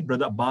was your name?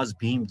 Brother Abbas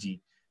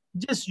Bhimji.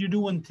 Just you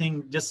do one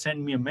thing. Just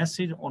send me a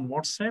message on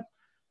WhatsApp.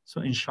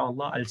 So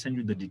inshallah, I'll send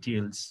you the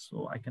details.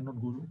 So I cannot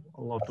go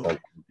a lot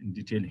in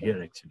detail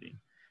here actually.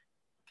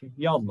 Okay.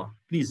 Ya Allah,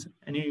 please,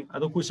 any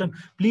other question?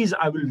 Please,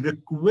 I will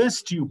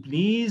request you,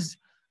 please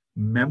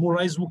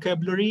memorize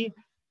vocabulary,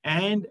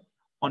 and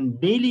on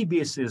daily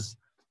basis,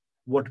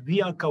 what we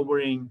are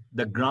covering,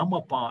 the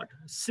grammar part,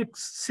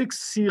 six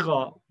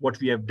sigha, what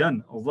we have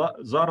done.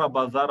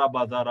 Zaraba,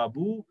 zaraba,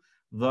 zarabu,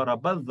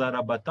 zaraba,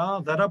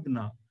 zarabata,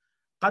 zarabna.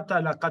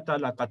 Qatala,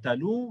 qatala,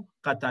 qatalu,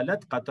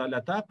 qatalat,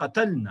 qatalata,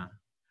 qatalna.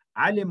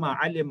 Alima,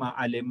 alima,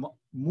 alimu,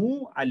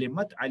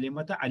 alimat,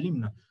 alimata,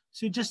 alimna.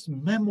 So you just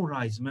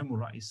memorize.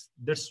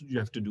 That's what you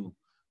have to do.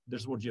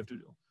 That's what you have to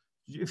do.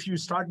 If you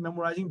start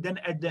memorizing, then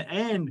at the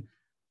end,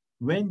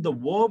 when the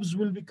verbs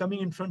will be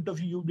coming in front of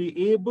you, you'll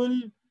be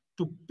able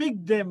to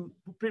pick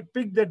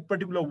that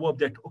particular verb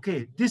that,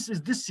 okay, this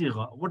is this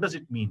sigha. What does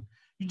it mean?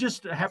 You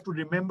just have to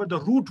remember the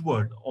root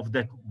word of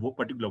that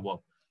particular verb.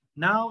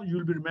 Now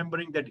you'll be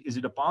remembering that is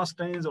it a past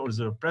tense or is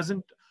it a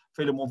present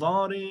fi'l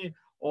mudari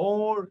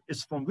or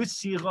is from which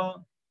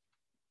sigha.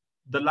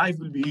 The life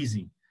will be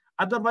easy.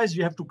 Otherwise,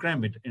 you have to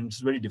cram it and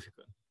it's very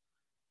difficult.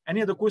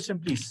 Any other question,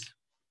 please?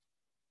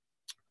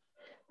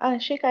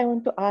 Sheikh, I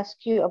want to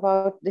ask you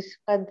about this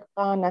qad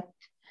kanat.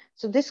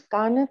 So this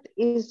kanat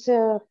is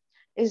a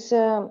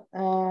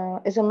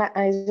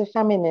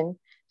feminine.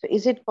 So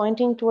is it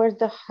pointing towards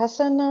the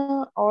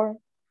hasana or?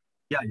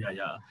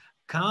 Yeah.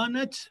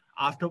 Kanat,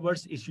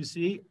 afterwards, if you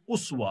say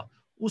uswa.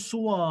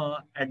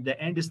 Uswa at the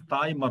end is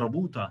ta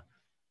marabuta.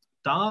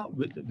 Ta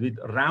with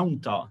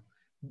round ta.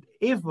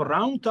 If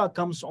round ta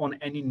comes on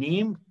any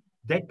name,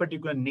 that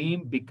particular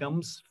name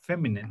becomes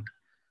feminine.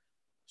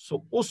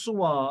 So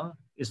uswa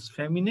is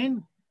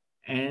feminine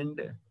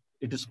and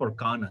it is for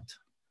kanat.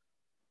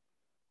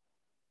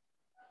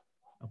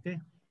 Okay?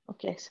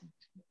 Okay.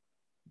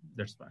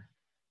 That's fine.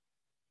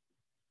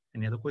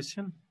 Any other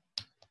question?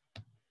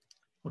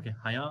 Okay,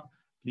 Haya,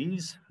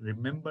 please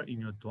remember in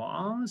your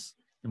du'as,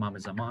 Imam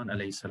Zaman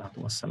alayhi salatu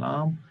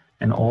wassalam,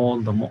 and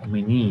all the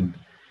mu'mineen.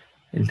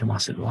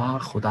 Iltimas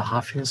al-waq, Khuda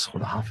Hafiz,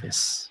 Khuda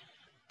Hafiz.